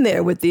come in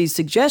there with these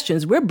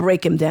suggestions, we're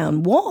breaking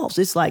down walls.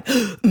 It's like,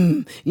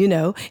 and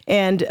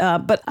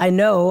but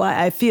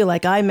I feel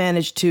like I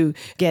managed to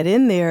get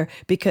in there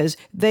because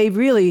they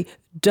really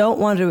don't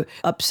want to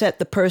upset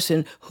the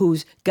person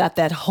who's got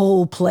that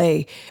whole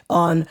play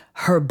on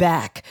her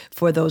back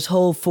for those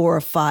whole 4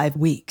 or 5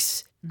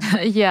 weeks.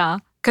 Yeah.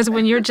 Because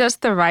when you're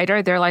just the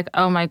writer, they're like,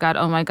 oh my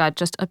God,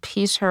 just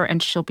appease her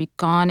and she'll be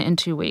gone in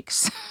 2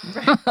 weeks.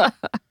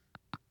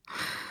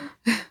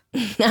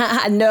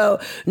 No,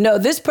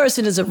 this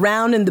person is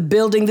around in the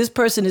building. This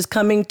person is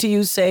coming to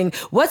you saying,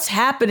 what's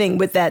happening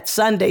with that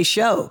Sunday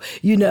show?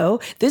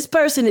 This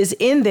person is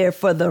in there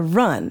for the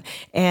run.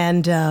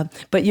 And,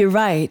 but you're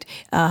right.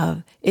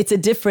 It's a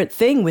different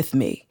thing with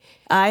me.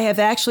 I have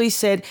actually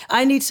said,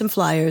 I need some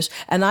flyers.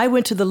 And I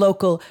went to the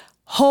local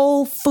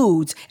Whole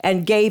Foods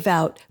and gave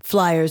out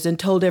flyers and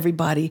told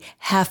everybody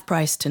half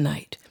price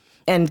tonight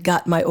and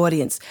got my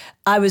audience.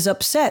 I was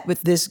upset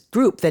with this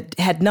group that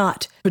had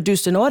not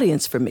produced an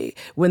audience for me.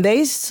 When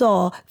they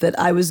saw that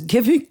I was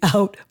giving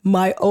out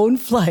my own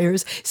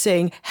flyers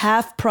saying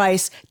half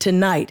price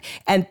tonight,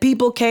 and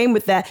people came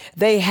with that,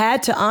 they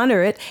had to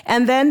honor it,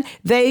 and then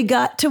they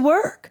got to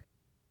work.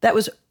 That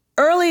was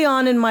early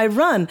on in my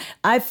run,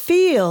 I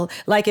feel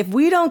like if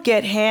we don't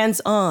get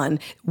hands-on,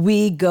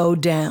 we go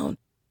down.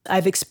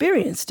 I've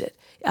experienced it.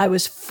 I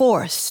was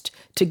forced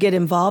to get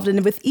involved,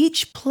 and with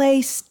each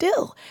play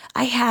still,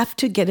 I have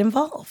to get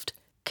involved.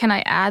 Can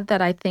I add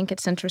that I think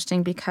it's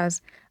interesting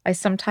because I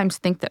sometimes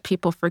think that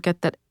people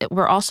forget that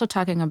we're also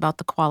talking about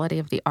the quality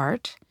of the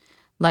art.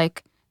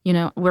 Like,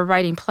 we're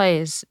writing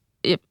plays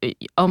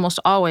almost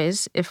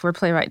always, if we're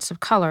playwrights of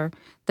color,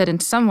 that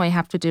in some way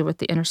have to do with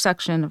the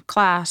intersection of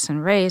class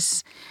and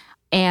race.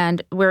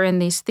 And we're in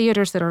these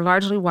theaters that are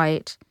largely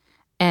white,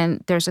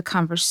 and there's a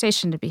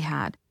conversation to be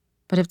had.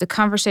 But if the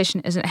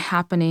conversation isn't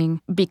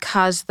happening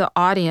because the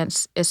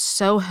audience is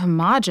so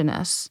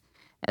homogenous,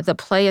 the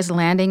play is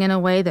landing in a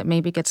way that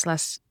maybe gets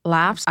less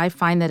laughs. I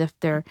find that if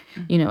there,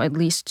 at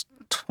least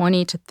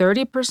 20 to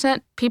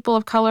 30% people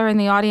of color in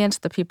the audience,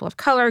 the people of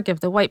color give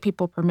the white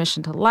people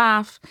permission to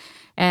laugh,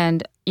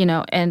 and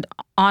and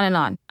on and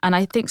on. And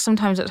I think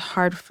sometimes it's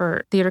hard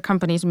for theater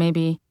companies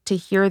maybe to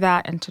hear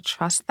that and to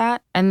trust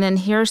that. And then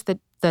here's the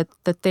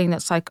thing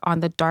that's like on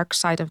the dark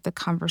side of the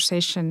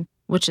conversation,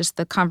 which is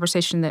the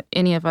conversation that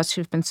any of us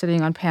who've been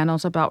sitting on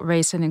panels about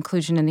race and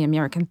inclusion in the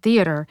American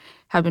theater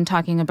have been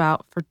talking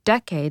about for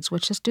decades,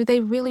 which is, do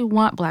they really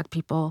want Black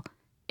people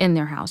in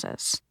their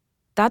houses?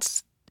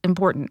 That's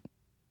important.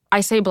 I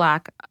say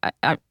Black,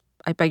 I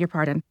beg your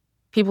pardon,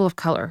 people of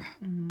color,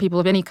 people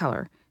of any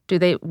color. Do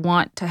they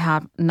want to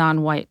have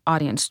non-white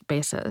audience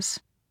bases?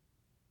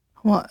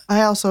 Well,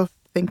 I also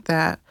think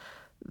that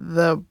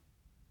the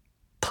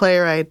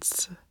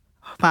playwrights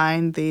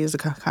find these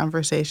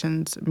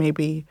conversations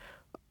maybe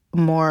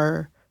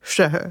more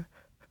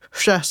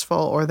stressful,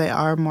 or they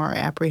are more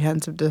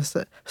apprehensive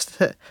to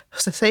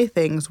say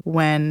things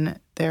when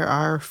there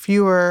are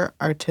fewer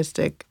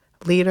artistic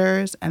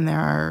leaders and there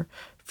are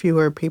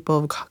fewer people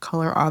of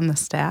color on the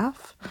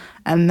staff,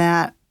 and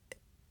that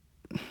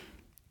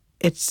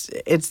it's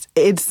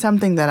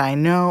something that I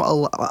know a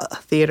lot of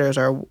theaters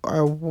are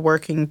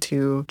working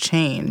to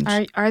change.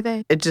 Are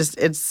they?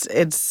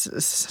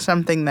 It's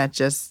something that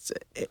just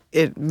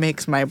it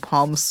makes my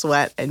palms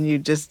sweat, and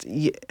because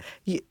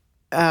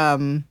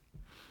I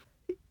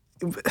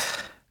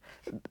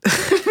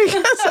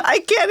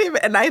can't even,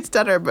 and I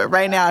stutter, but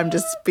right now I'm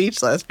just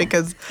speechless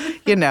because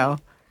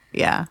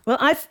Yeah. Well,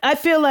 I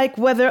feel like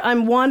whether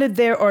I'm wanted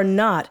there or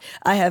not,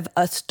 I have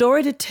a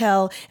story to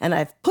tell, and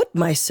I've put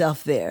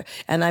myself there,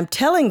 and I'm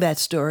telling that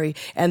story,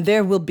 and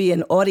there will be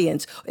an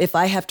audience if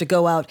I have to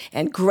go out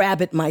and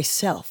grab it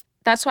myself.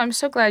 That's why I'm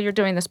so glad you're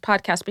doing this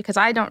podcast, because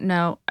I don't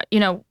know,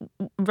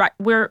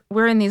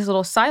 we're in these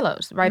little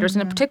silos, writers,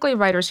 and particularly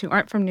writers who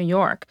aren't from New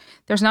York.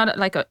 There's not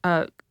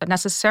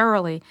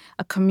necessarily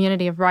a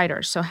community of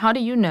writers. So how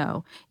do you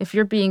know if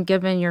you're being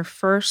given your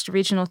first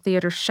regional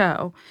theater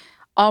show?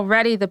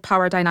 Already the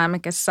power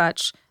dynamic is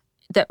such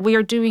that we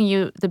are doing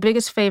you the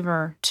biggest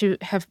favor to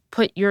have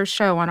put your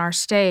show on our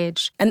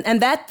stage. And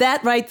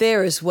that right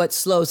there is what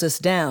slows us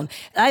down.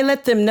 I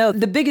let them know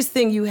the biggest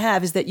thing you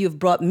have is that you've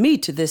brought me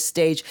to this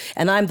stage,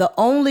 and I'm the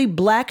only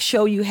Black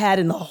show you had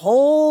in the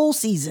whole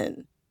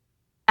season.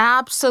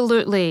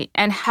 Absolutely.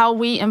 And how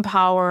we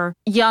empower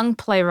young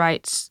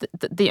playwrights,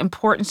 the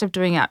importance of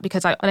doing that.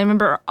 Because I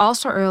remember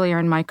also earlier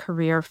in my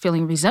career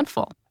feeling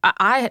resentful.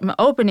 I am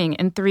opening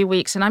in 3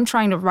 weeks, and I'm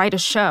trying to write a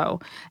show,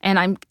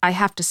 and I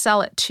have to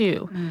sell it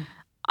too.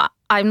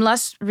 I'm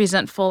less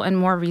resentful and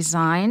more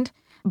resigned,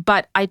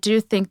 but I do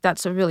think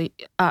that's a really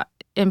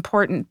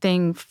important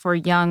thing for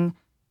young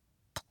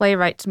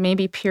playwrights,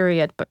 maybe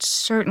period, but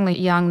certainly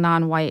young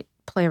non-white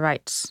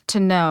playwrights to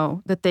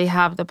know that they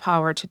have the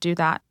power to do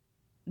that.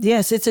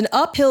 Yes, it's an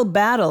uphill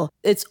battle.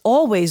 It's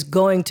always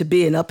going to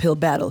be an uphill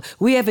battle.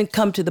 We haven't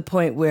come to the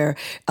point where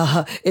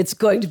it's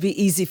going to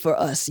be easy for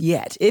us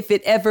yet, if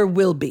it ever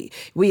will be.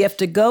 We have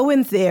to go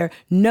in there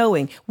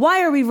knowing,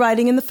 why are we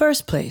writing in the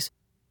first place?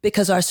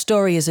 Because our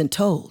story isn't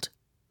told.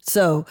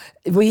 So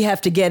we have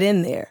to get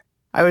in there.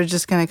 I was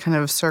just going to kind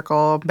of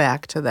circle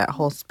back to that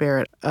whole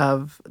spirit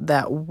of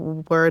that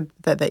word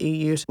that you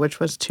used,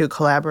 which was to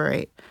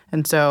collaborate.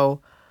 And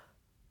so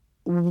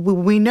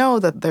we know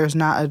that there's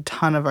not a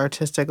ton of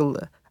artistic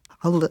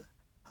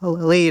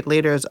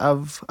leaders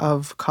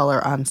of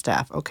color on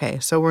staff. Okay,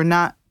 so we're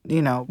not,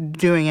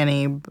 doing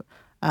any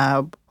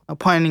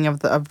pointing of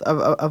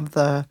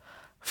the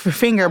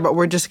finger, but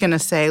we're just going to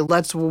say,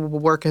 let's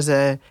work as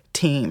a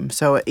team.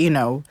 So,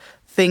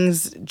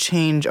 things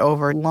change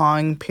over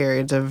long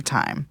periods of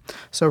time.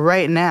 So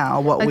right now,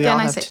 what we all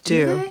have to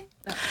do.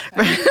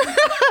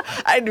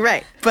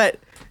 Right, but.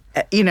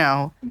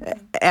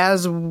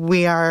 As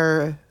we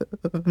are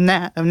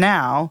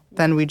now,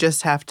 then we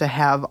just have to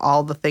have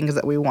all the things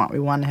that we want. We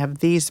want to have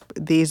these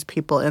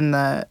people in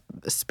the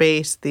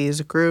space,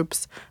 these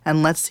groups,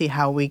 and let's see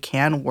how we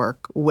can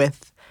work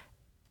with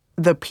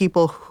the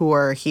people who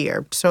are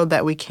here so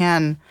that we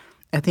can,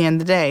 at the end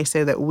of the day,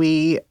 say that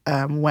we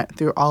went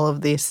through all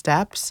of these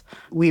steps.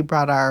 We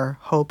brought our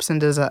hopes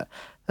and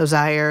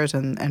Zayers,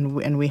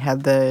 and we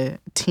had the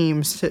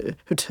teams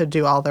to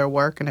do all their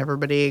work, and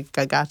everybody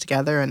got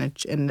together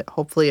and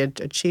hopefully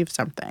achieved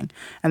something.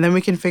 And then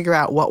we can figure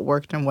out what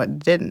worked and what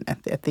didn't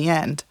at the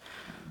end.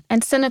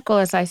 And cynical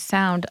as I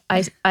sound,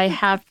 I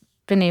have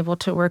been able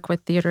to work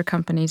with theater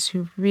companies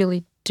who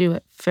really do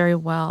it very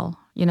well,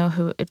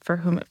 for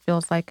whom it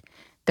feels like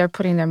they're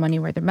putting their money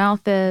where their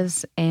mouth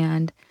is,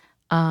 and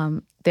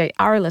they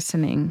are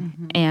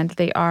listening, and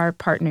they are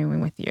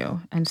partnering with you.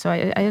 And so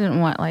I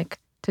didn't want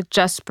to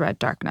just spread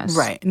darkness.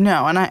 Right.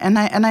 No, and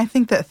I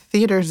think that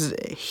theaters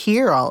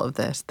hear all of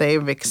this.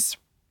 They've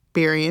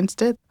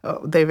experienced it.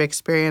 They've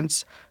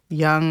experienced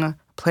young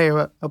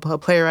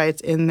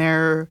playwrights in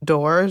their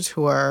doors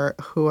who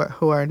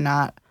are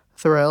not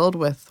thrilled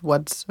with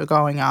what's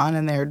going on,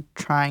 and they're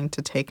trying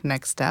to take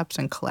next steps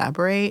and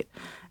collaborate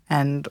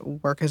and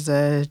work as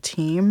a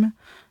team.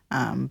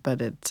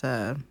 But it's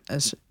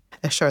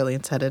as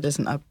Charlene said, it is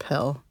an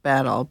uphill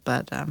battle.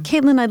 But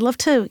Caitlin, I'd love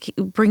to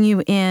bring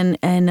you in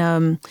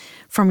and,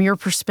 from your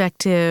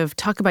perspective,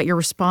 talk about your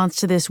response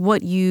to this,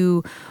 what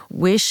you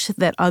wish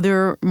that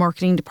other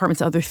marketing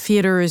departments, other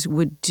theaters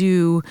would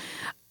do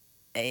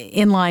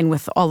in line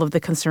with all of the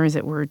concerns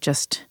that were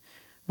just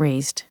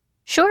raised.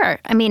 Sure.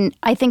 I mean,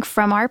 I think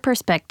from our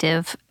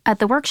perspective at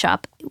the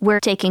workshop, we're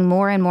taking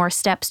more and more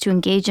steps to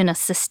engage in a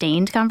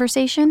sustained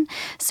conversation.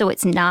 So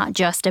it's not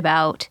just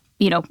about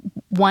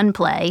one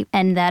play,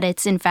 and that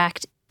it's in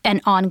fact an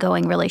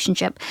ongoing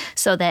relationship,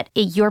 so that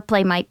your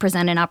play might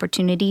present an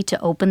opportunity to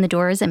open the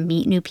doors and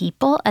meet new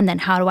people. And then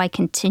how do I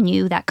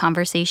continue that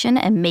conversation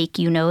and make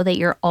you know that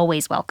you're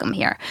always welcome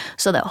here,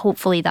 so that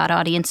hopefully that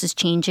audience is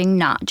changing,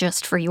 not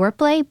just for your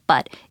play,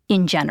 but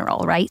in general,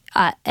 right?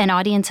 An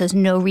audience has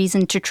no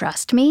reason to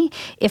trust me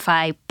if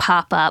I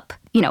pop up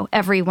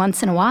every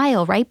once in a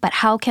while, right? But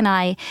how can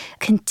I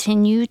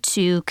continue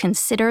to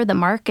consider the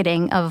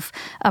marketing of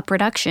a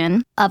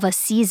production, of a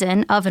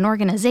season, of an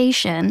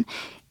organization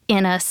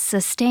in a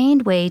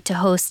sustained way to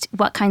host?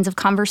 What kinds of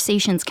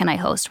conversations can I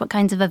host? What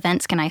kinds of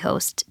events can I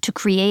host to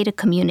create a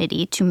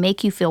community, to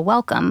make you feel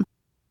welcome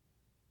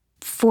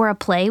for a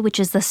play, which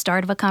is the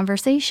start of a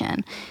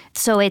conversation?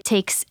 So it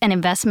takes an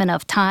investment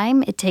of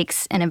time. It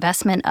takes an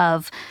investment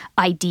of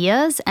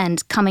ideas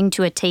and coming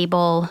to a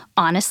table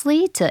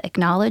honestly to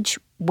acknowledge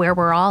where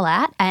we're all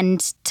at and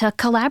to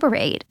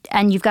collaborate.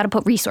 And you've got to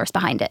put resource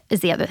behind it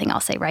is the other thing I'll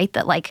say, right?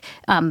 That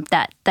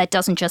that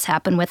doesn't just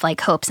happen with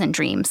hopes and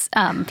dreams.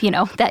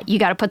 That you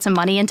got to put some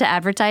money into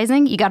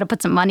advertising. You got to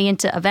put some money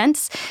into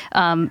events.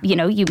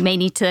 You may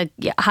need to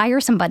hire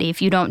somebody.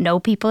 If you don't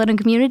know people in a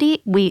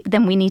community, we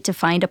need to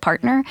find a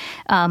partner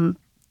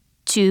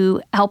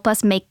to help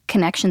us make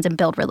connections and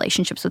build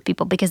relationships with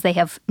people, because they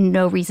have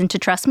no reason to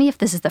trust me if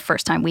this is the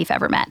first time we've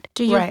ever met.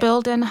 Do you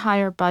build in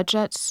higher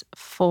budgets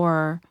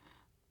for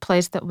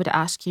plays that would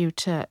ask you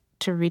to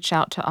reach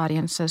out to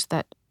audiences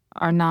that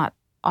are not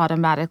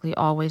automatically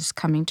always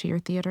coming to your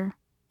theater?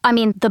 I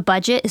mean, the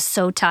budget is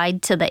so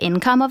tied to the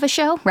income of a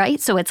show, right?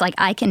 So it's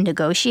I can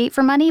negotiate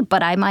for money,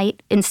 but I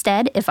might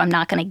instead, if I'm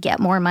not going to get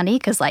more money,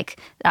 because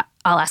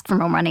I'll ask for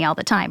more money all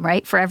the time,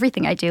 right? For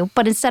everything I do.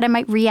 But instead I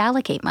might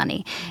reallocate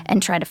money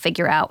and try to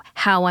figure out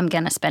how I'm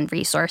going to spend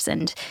resource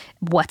and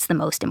what's the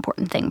most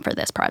important thing for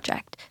this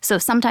project. So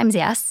sometimes,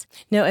 yes.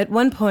 Now, at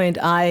one point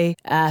I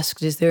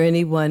asked, is there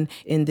anyone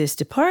in this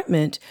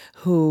department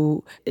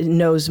who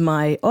knows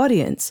my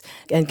audience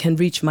and can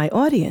reach my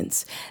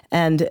audience?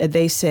 And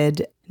they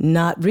said,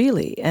 not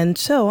really. And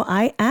so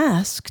I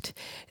asked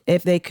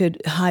if they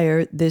could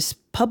hire this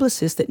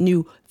publicist that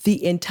knew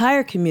the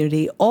entire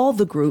community, all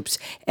the groups,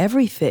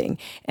 everything.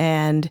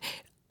 And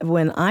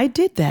when I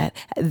did that,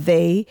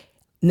 they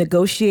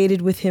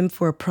negotiated with him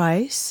for a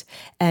price,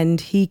 and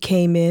he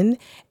came in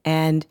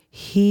and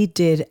he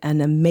did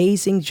an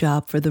amazing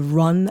job for the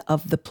run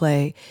of the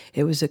play.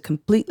 It was a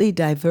completely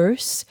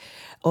diverse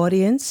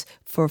audience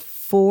for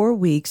 4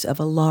 weeks of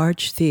a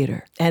large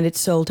theater, and it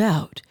sold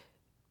out.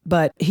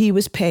 But he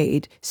was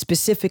paid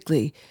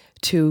specifically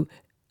to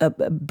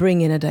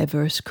bring in a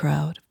diverse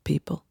crowd of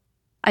people.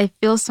 I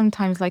feel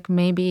sometimes like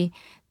maybe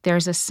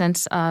there's a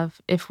sense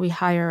of if we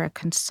hire a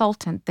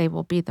consultant, they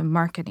will be the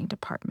marketing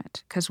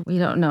department, because we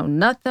don't know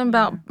nothing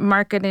about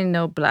marketing,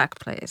 no Black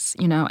plays,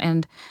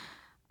 and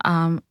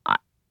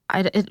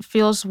it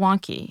feels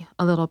wonky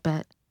a little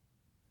bit.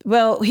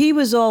 Well, he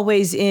was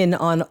always in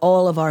on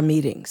all of our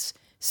meetings.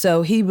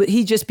 So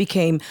he just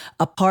became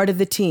a part of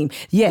the team.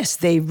 Yes,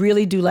 they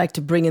really do like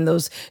to bring in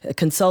those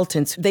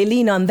consultants. They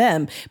lean on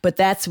them, but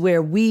that's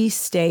where we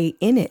stay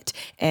in it.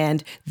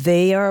 And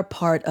they are a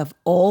part of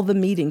all the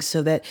meetings,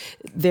 so that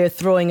they're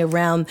throwing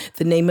around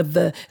the name of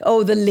the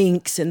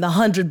Links and the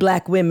 100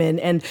 Black women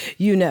and,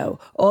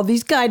 all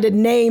these kind of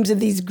names of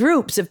these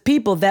groups of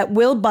people that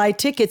will buy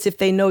tickets if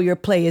they know your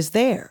play is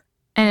there.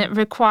 And it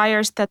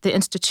requires that the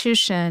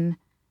institution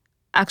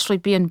actually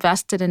be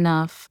invested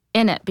enough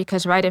in it,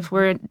 because, right, if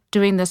we're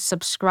doing this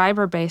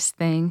subscriber-based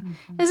thing,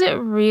 is it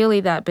really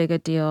that big a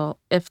deal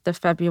if the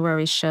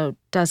February show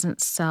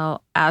doesn't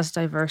sell as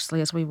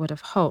diversely as we would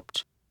have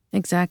hoped?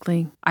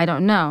 Exactly. I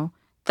don't know.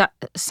 That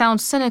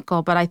sounds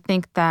cynical, but I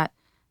think that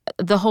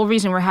the whole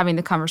reason we're having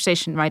the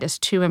conversation, right, is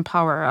to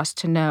empower us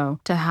to know,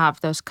 to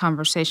have those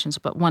conversations.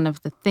 But one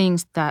of the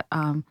things that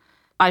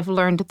I've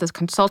learned that the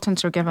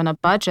consultants are given a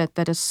budget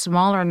that is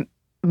smaller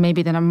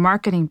maybe than a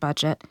marketing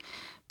budget.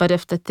 But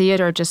if the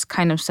theater just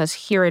kind of says,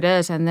 here it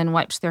is, and then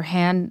wipes their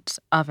hands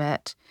of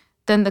it,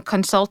 then the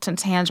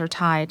consultant's hands are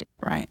tied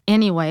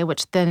anyway,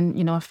 which then,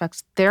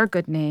 affects their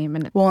good name.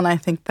 And I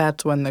think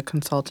that's when the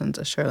consultants,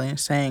 as Shirley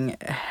is saying,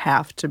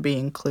 have to be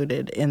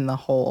included in the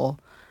whole.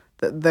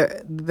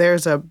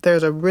 There's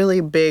a really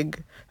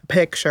big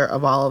picture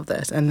of all of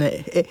this, and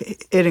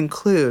it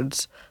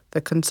includes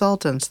the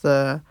consultants,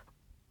 the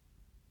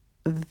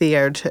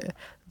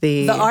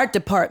art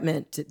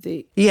department.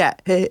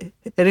 It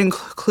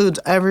includes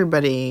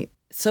everybody.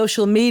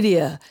 Social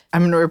media.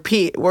 I'm going to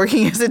repeat,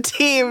 working as a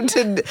team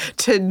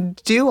to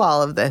do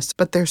all of this.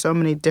 But there's so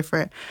many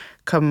different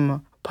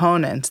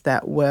components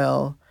that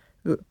will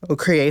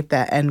create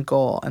that end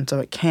goal. And so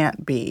it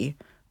can't be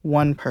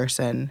one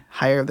person,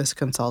 hire this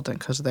consultant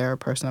because they're a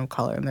person of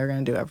color and they're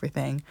going to do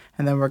everything.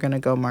 And then we're going to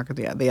go market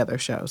the other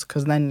shows,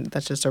 because then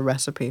that's just a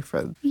recipe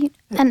for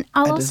And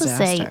I'll also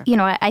disaster. say,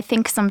 I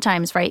think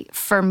sometimes, right,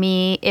 for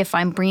me, if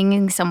I'm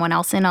bringing someone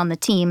else in on the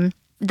team,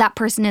 that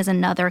person is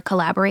another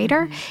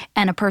collaborator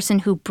and a person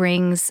who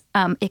brings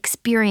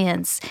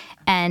experience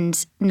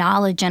and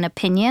knowledge and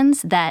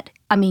opinions that,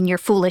 you're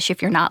foolish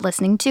if you're not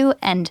listening to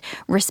and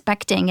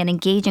respecting and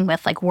engaging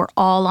with. Like, we're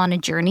all on a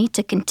journey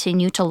to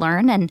continue to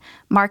learn, and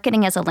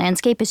marketing as a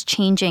landscape is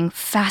changing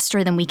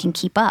faster than we can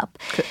keep up.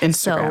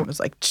 Instagram is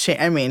like,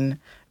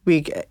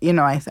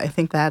 I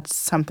think that's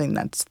something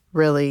that's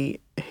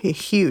really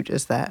huge,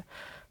 is that,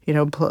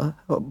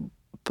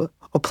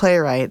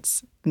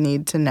 playwrights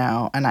need to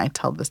know, and I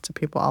tell this to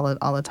people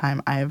all the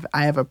time. I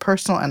have a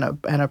personal and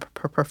a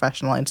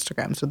professional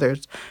Instagram. So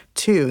there's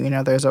two.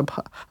 There's a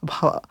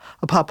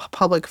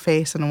public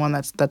face and one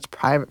that's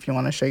private if you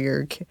want to show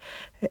your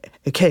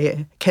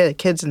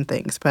kids and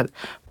things. But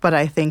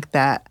I think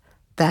that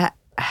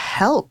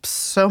helps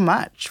so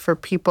much for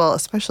people,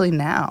 especially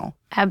now.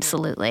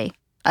 Absolutely.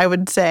 I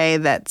would say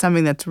that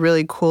something that's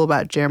really cool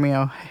about Jeremy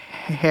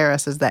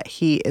Harris is that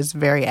he is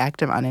very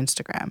active on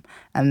Instagram.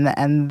 And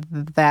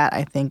that,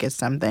 I think, is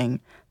something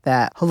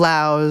that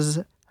allows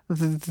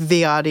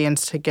the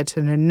audience to get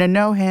to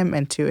know him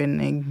and to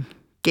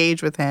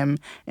engage with him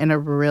in a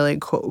really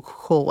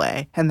cool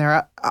way. And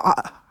there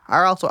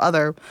are also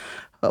other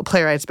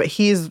playwrights, but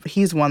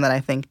he's one that I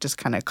think just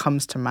kind of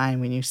comes to mind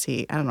when you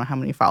see, I don't know how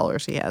many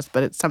followers he has,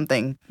 but it's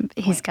something.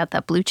 He's got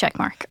that blue check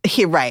mark.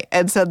 Right.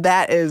 And so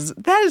that is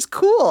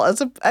cool.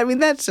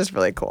 That's just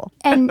really cool.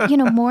 And,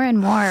 more and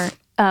more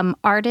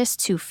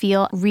artists who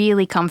feel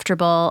really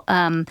comfortable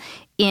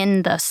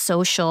in the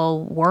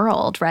social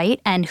world,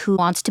 right? And who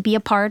wants to be a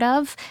part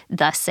of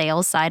the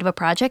sales side of a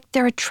project,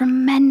 they're a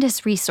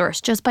tremendous resource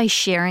just by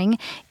sharing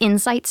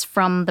insights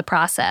from the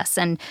process.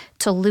 And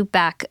to loop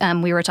back,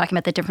 we were talking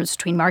about the difference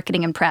between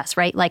marketing and press,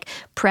 right? Like,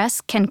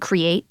 press can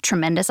create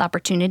tremendous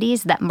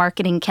opportunities that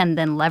marketing can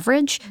then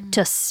leverage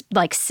to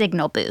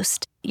signal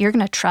boost. You're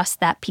going to trust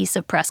that piece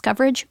of press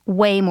coverage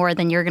way more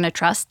than you're going to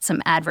trust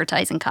some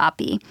advertising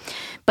copy.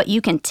 But you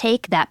can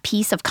take that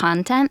piece of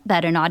content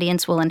that an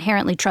audience will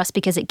inherently trust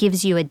because it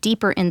gives you a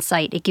deeper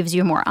insight. It gives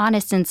you a more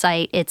honest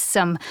insight. It's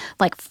some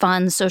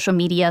fun social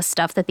media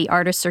stuff that the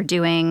artists are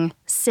doing,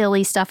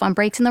 silly stuff on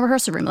breaks in the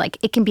rehearsal room.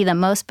 It can be the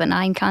most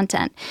benign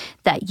content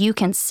that you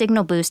can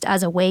signal boost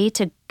as a way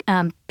to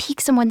pique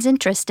someone's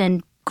interest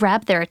and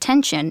grab their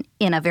attention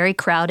in a very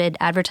crowded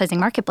advertising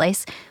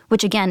marketplace,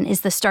 which again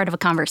is the start of a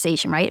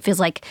conversation, right? It feels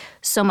like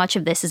so much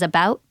of this is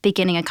about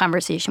beginning a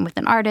conversation with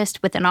an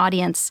artist, with an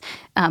audience.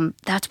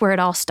 That's where it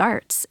all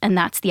starts, and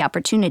that's the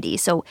opportunity.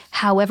 So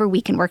however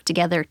we can work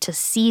together to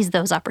seize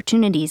those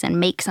opportunities and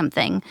make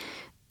something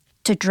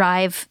to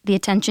drive the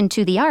attention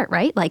to the art,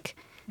 right?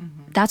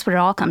 That's what it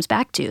all comes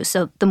back to.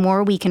 So the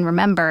more we can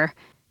remember,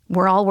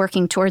 we're all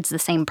working towards the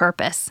same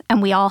purpose,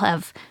 and we all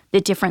have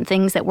the different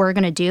things that we're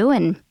going to do,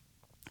 and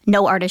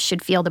no artist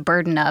should feel the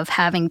burden of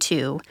having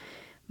to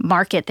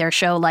market their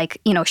show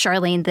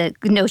Charlene, the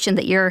notion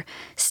that you're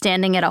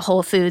standing at a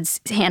Whole Foods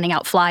handing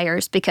out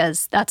flyers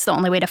because that's the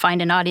only way to find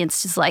an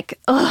audience is I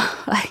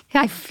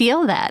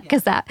feel that,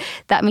 because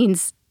that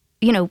means,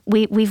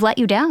 we've let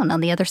you down on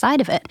the other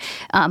side of it.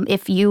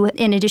 If you,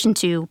 in addition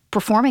to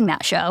performing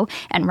that show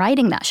and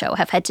writing that show,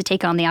 have had to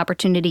take on the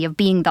opportunity of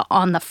being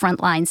on the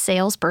frontline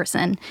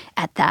salesperson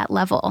at that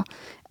level,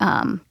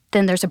 then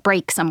there's a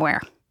break somewhere.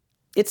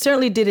 It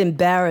certainly did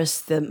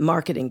embarrass the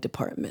marketing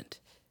department.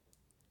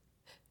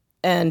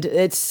 And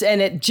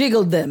it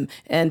jiggled them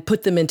and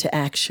put them into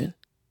action.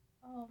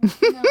 Oh,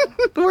 no.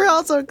 We're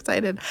all so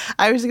excited.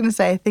 I was going to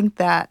say, I think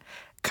that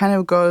kind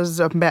of goes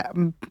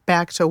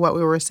back to what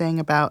we were saying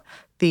about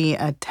the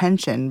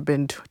tension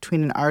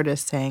between an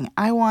artist saying,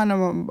 I want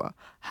to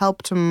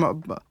help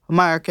to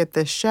market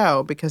this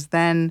show, because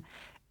then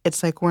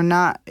it's like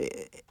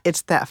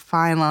it's that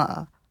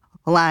final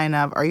line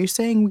of, are you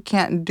saying we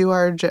can't do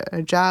our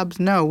jobs?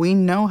 No, we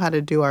know how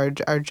to do our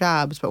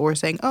jobs, but we're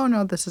saying, oh,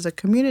 no, this is a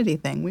community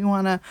thing. We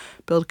want to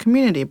build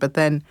community. But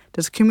then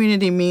does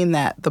community mean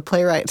that the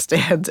playwright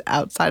stands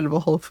outside of a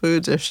Whole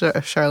Foods, or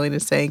Charlene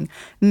is saying,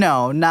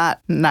 no,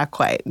 not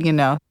quite, you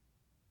know?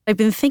 I've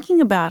been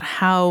thinking about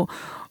how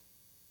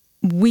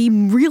we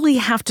really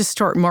have to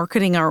start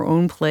marketing our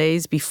own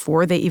plays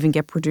before they even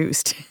get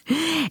produced.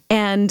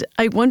 And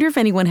I wonder if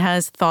anyone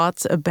has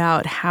thoughts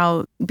about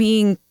how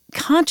being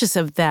conscious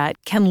of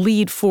that can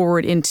lead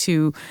forward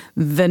into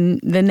the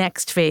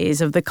next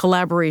phase of the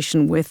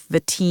collaboration with the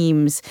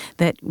teams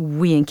that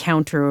we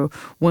encounter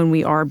when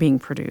we are being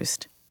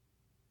produced.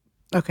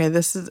 Okay,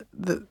 this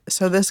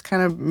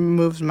kind of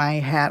moves my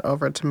hat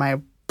over to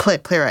my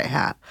playwright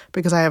hat,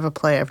 because I have a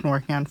play I've been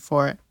working on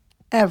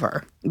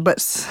forever.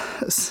 But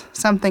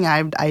something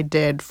I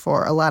did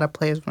for a lot of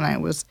plays when I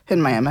was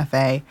in my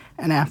MFA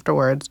and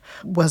afterwards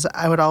was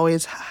I would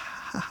always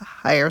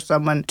hire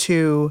someone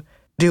to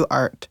do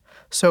art.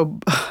 So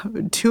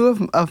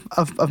 2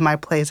 of my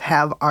plays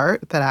have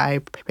art that I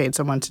paid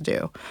someone to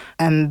do.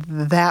 And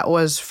that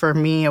was, for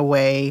me, a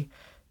way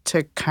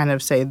to kind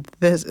of say,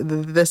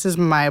 this is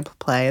my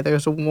play.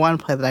 There's one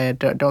play that I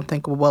don't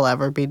think will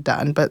ever be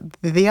done. But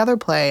the other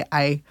play,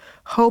 I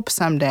hope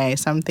someday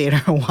some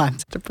theater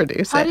wants to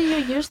produce How it. do you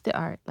use the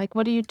art? Like,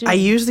 what do you do? I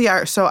use the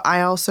art. So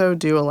I also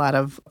do a lot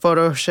of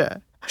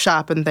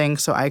Photoshop and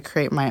things. So I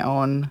create my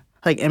own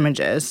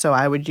images. So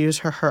I would use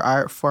her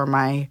art for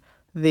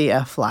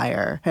the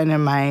flyer, and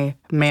in my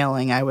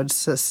mailing, I would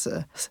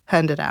send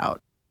it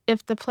out.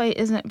 If the play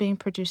isn't being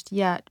produced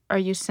yet, are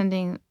you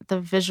sending the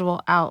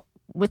visual out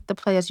with the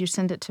play as you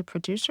send it to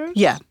producers?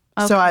 Yeah.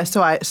 Okay.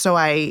 So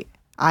I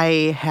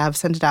have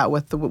sent it out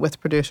with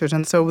producers,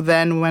 and so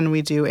then when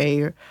we do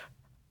a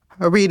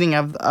reading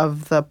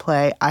of the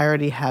play, I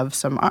already have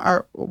some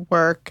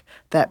artwork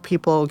that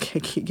people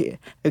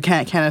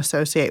can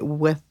associate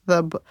with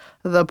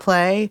the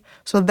play.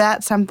 So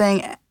that's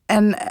something,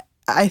 and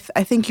I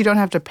think you don't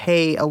have to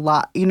pay a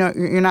lot. You know,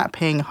 you're not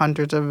paying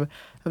hundreds of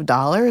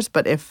dollars,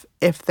 but if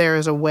there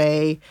is a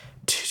way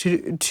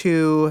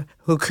to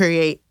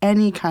create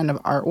any kind of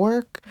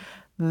artwork,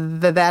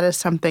 that is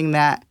something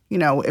that, you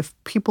know, if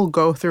people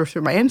go through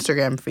my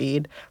Instagram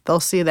feed,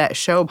 they'll see that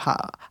show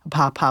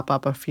pop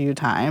up a few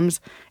times.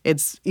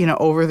 It's, you know,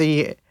 over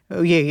the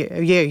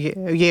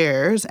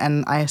years,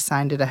 and I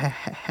assigned it a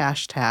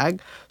hashtag.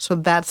 So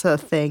that's a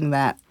thing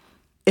that,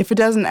 if it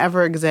doesn't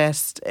ever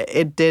exist,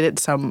 it did at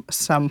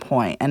some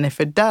point. And if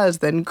it does,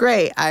 then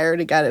great, I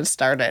already got it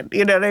started.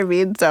 You know what I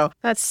mean? So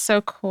that's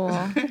so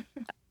cool.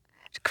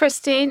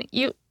 Christine,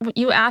 you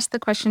asked the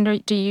question,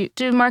 do you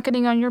do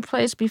marketing on your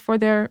plays before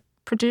they're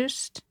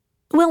produced?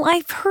 Well,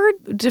 I've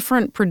heard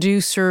different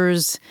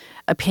producers'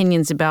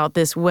 opinions about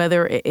this,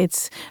 whether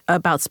it's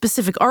about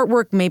specific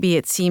artwork. Maybe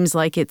it seems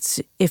like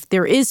if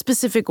there is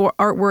specific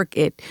artwork,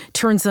 it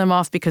turns them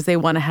off because they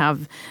want to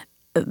have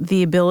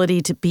the ability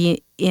to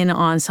be in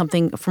on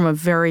something from a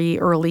very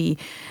early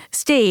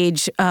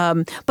stage.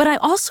 But I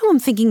also am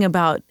thinking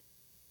about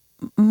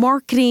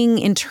marketing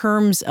in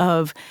terms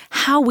of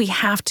how we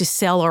have to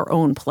sell our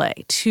own play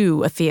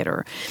to a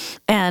theater,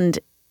 and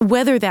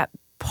whether that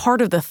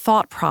part of the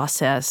thought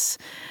process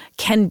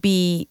can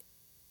be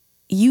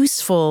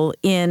useful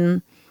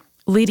in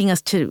leading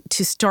us to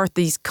start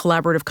these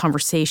collaborative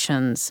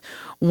conversations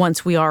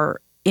once we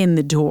are in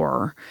the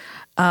door.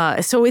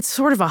 So it's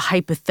sort of a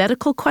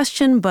hypothetical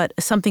question, but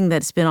something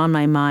that's been on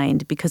my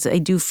mind, because I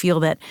do feel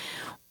that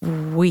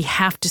we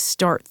have to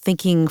start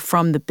thinking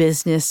from the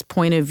business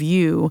point of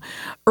view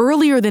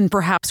earlier than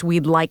perhaps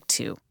we'd like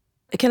to.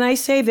 Can I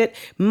say that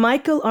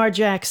Michael R.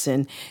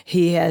 Jackson,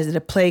 he has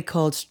a play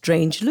called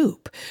Strange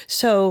Loop.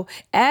 So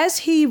as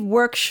he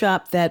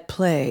workshopped that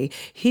play,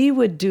 he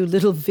would do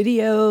little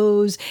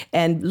videos,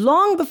 and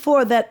long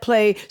before that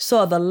play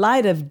saw the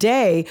light of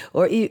day,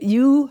 or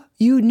you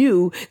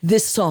knew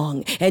this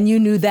song and you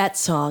knew that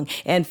song,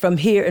 and from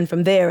here and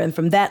from there and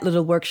from that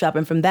little workshop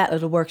and from that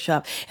little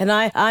workshop. And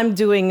I'm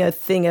doing a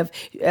thing of,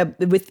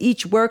 with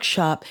each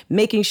workshop,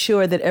 making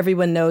sure that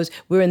everyone knows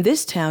we're in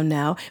this town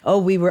now. Oh,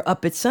 we were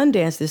up at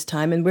Sundance this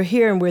time, and we're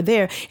here and we're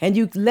there. And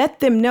you let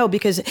them know,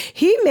 because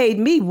he made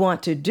me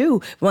want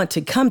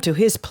to come to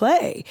his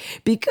play,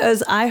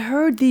 because I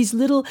heard these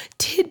little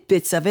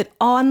tidbits of it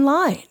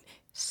online.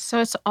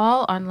 So it's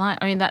all online.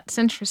 I mean, that's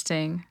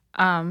interesting.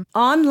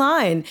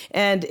 Online,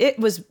 and it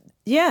was,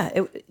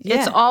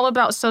 It's all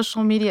about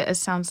social media, it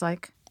sounds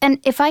like. And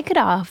if I could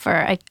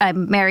offer,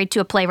 I'm married to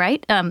a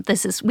playwright.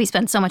 We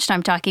spend so much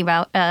time talking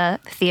about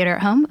theater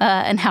at home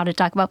and how to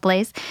talk about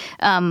plays.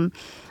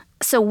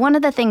 So one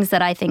of the things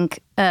that I think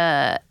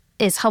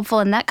is helpful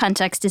in that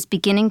context is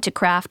beginning to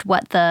craft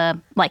what the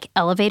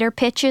elevator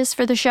pitch is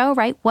for the show,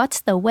 right?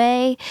 What's the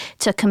way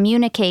to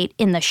communicate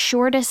in the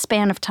shortest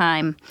span of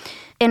time?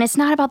 And it's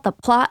not about the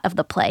plot of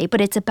the play, but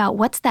it's about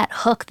what's that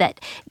hook that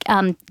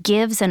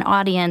gives an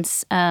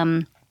audience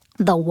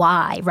the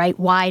why, right?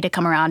 Why to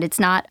come around. It's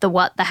not the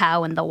what, the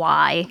how, and the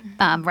why,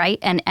 right?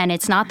 And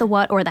it's not the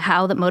what or the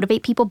how that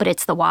motivate people, but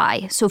it's the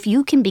why. So if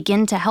you can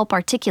begin to help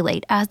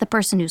articulate as the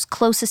person who's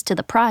closest to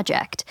the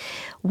project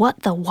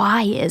what the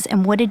why is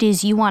and what it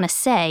is you want to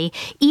say,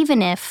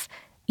 even if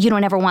you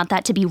don't ever want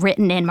that to be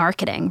written in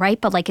marketing, right?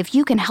 But like if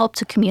you can help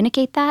to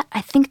communicate that, I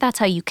think that's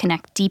how you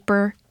connect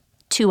deeper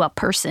to a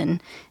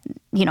person,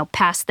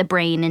 past the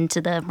brain into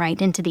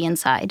the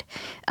inside.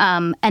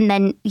 And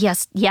then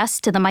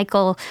yes to the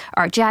Michael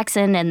R.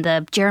 Jackson and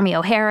the Jeremy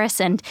O. Harris.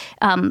 And,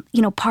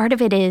 part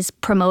of it is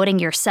promoting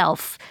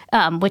yourself,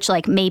 which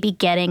like maybe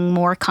getting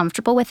more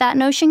comfortable with that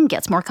notion,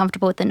 gets more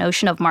comfortable with the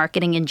notion of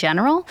marketing in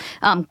general.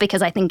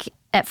 Because I think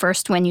at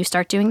first when you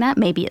start doing that,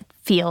 maybe it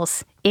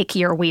feels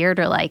icky or weird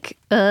or like,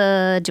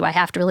 do I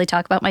have to really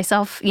talk about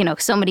myself?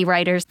 So many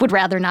writers would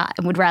rather not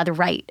and would rather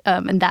write.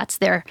 And that's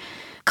their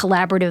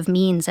collaborative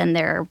means and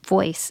their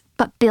voice.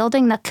 But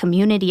building the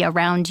community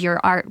around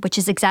your art, which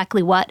is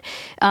exactly what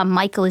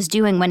Michael is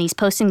doing when he's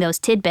posting those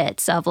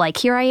tidbits of like,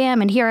 here I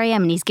am, and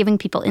he's giving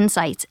people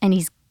insights, and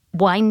he's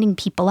winding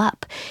people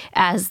up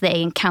as they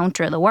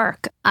encounter the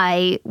work.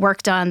 I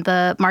worked on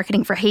the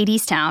marketing for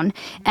Hadestown,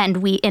 and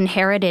we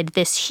inherited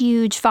this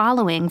huge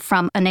following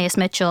from Anais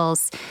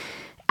Mitchell's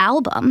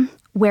album,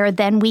 where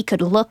then we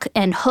could look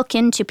and hook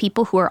into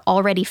people who are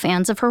already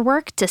fans of her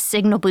work to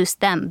signal boost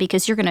them,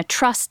 because you're going to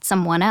trust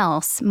someone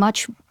else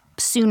much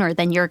sooner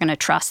than you're going to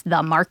trust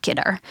the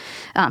marketer,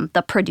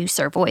 the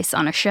producer voice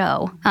on a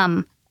show.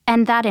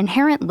 And that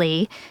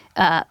inherently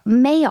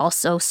may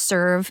also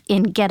serve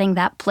in getting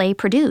that play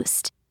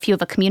produced. If you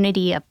have a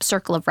community, a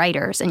circle of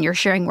writers, and you're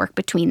sharing work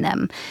between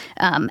them,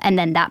 and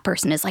then that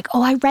person is like,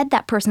 oh, I read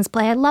that person's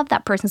play, I love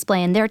that person's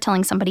play, and they're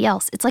telling somebody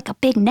else. It's like a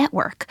big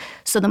network.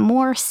 So the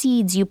more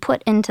seeds you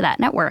put into that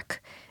network,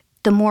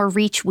 the more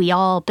reach we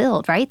all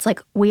build, right? It's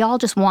like we all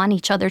just want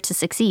each other to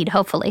succeed,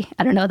 hopefully.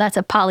 I don't know, that's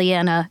a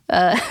Pollyanna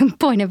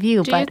point of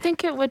view. Do you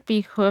think it would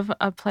behoove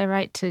a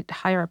playwright to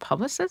hire a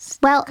publicist?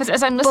 Well, because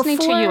as I'm listening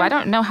to you, I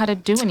don't know how to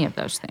do any of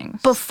those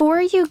things.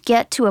 Before you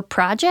get to a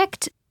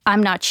project,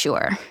 I'm not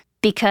sure.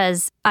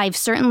 Because I've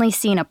certainly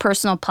seen a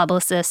personal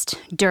publicist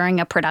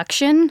during a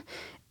production,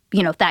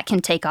 that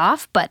can take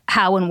off, but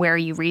how and where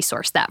you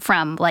resource that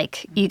from,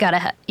 like you gotta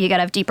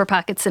have deeper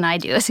pockets than I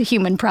do as a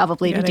human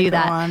probably to do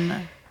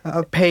that.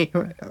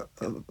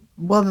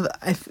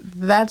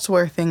 That's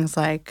where things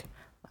like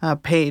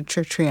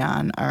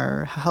Patreon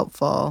are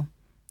helpful,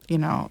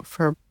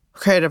 for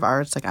creative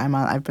arts. Like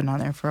I've been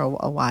on there for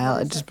a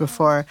while. Just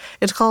before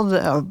it's called.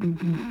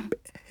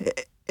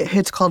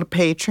 It's called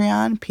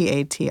Patreon,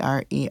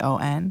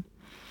 Patreon,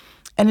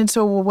 and it's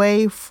a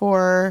way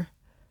for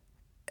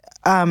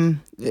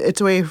an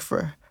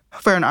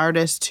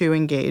artist to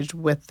engage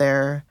with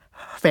their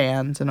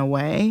fans in a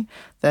way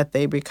that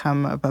they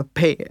become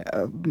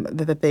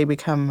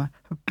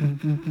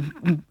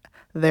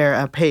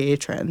their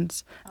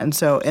patrons, and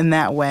so in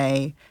that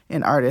way,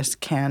 an artist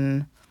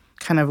can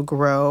kind of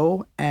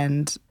grow,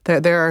 and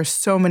there are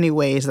so many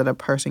ways that a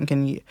person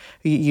can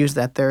use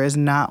that. There is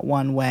not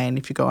one way, and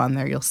if you go on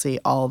there, you'll see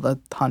all the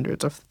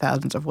hundreds of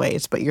thousands of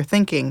ways. But you're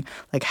thinking,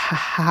 like,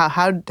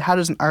 how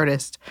does an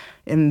artist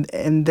in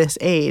this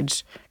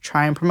age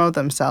try and promote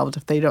themselves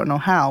if they don't know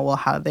how? Well,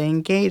 how do they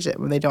engage it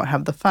when they don't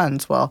have the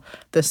funds? Well,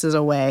 this is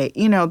a way.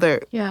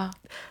 There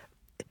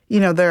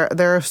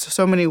are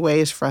so many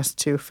ways for us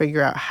to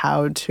figure out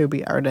how to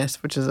be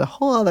artists, which is a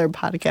whole other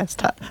podcast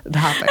topic.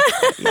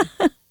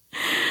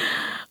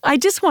 I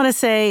just want to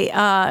say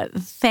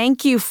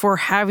thank you for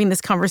having this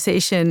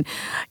conversation.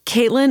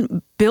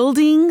 Caitlin,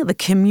 building the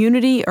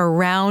community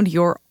around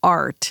your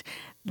art.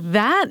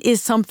 That is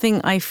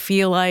something I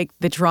feel like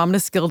the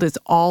Dramatist Guild is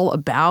all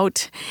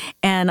about,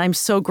 and I'm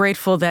so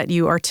grateful that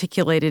you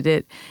articulated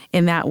it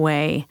in that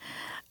way.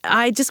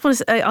 I just want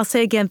to I'll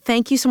say again,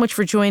 thank you so much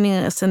for joining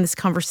us in this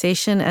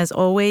conversation. As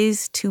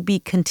always, to be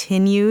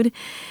continued.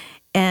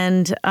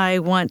 And I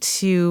want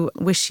to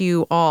wish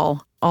you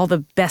all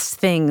the best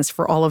things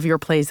for all of your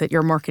plays that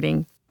you're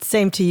marketing.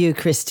 Same to you,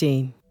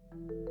 Christine.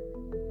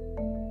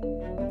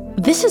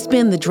 This has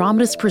been The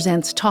Dramatist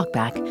Presents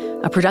Talkback,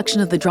 a production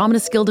of the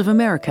Dramatist Guild of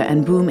America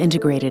and Boom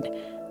Integrated.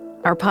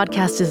 Our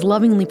podcast is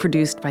lovingly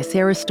produced by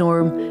Sarah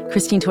Storm,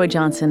 Christine Toy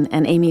Johnson,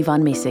 and Amy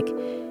Von Masick.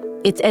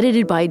 It's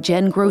edited by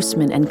Jen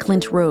Grossman and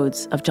Clint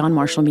Rhodes of John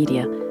Marshall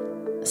Media.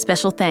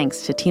 Special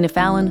thanks to Tina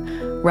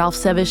Fallon, Ralph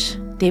Sevish,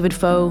 David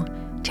Foe,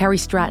 Terry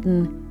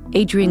Stratton,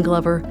 Adrian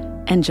Glover,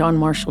 and John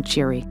Marshall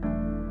Cheery.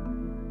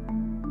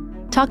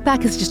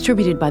 Talkback is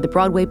distributed by the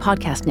Broadway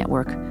Podcast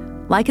Network.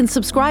 Like and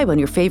subscribe on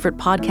your favorite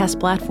podcast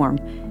platform.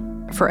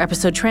 For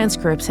episode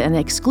transcripts and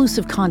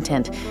exclusive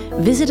content,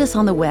 visit us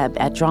on the web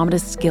at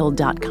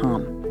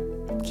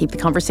dramatistsguild.com. Keep the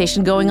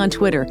conversation going on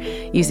Twitter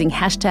using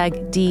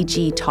hashtag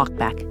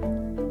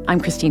DGTalkback.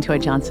 I'm Christine Toy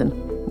Johnson.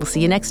 We'll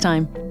see you next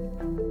time.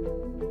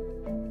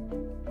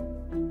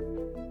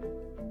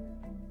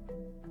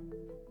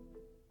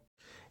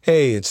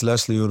 Hey, it's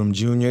Leslie Odom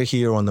Jr.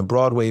 here on the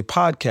Broadway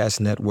Podcast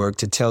Network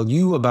to tell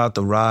you about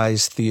the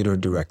Rise Theater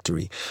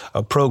Directory,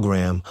 a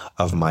program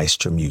of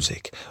Maestro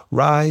Music.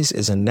 Rise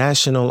is a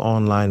national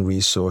online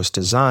resource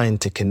designed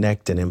to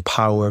connect and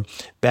empower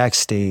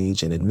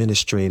backstage and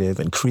administrative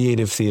and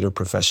creative theater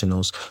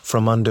professionals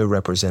from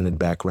underrepresented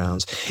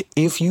backgrounds.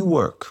 If you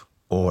work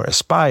or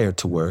aspire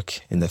to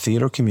work in the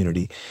theater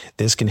community,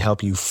 this can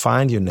help you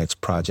find your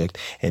next project.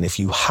 And if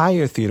you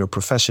hire theater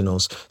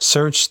professionals,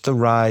 search the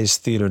Rise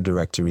Theater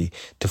Directory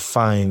to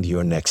find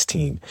your next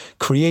team.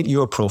 Create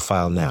your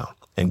profile now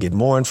and get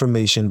more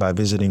information by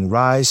visiting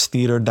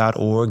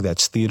risetheater.org.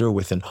 That's theater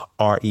with an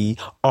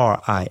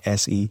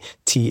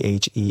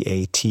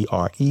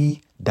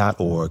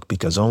RERISETHEATRE.org,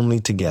 because only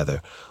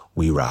together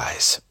we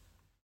rise.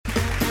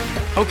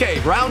 Okay,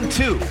 round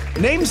two.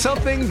 Name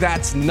something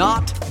that's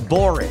not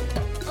boring.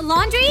 A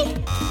laundry?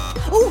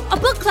 Ooh, a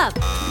book club.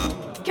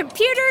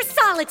 Computer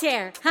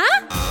solitaire,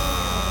 huh?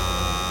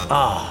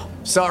 Ah,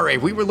 sorry,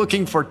 we were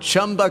looking for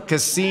Chumba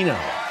Casino.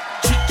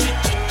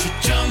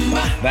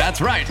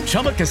 That's right,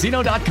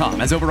 ChumbaCasino.com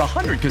has over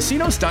 100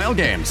 casino-style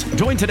games.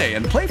 Join today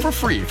and play for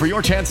free for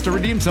your chance to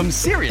redeem some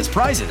serious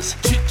prizes.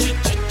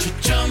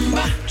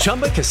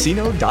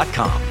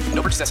 ChumbaCasino.com.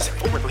 No purchase necessary.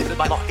 Void where prohibited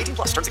by law. 18+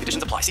 terms and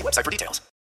conditions apply. See website for details.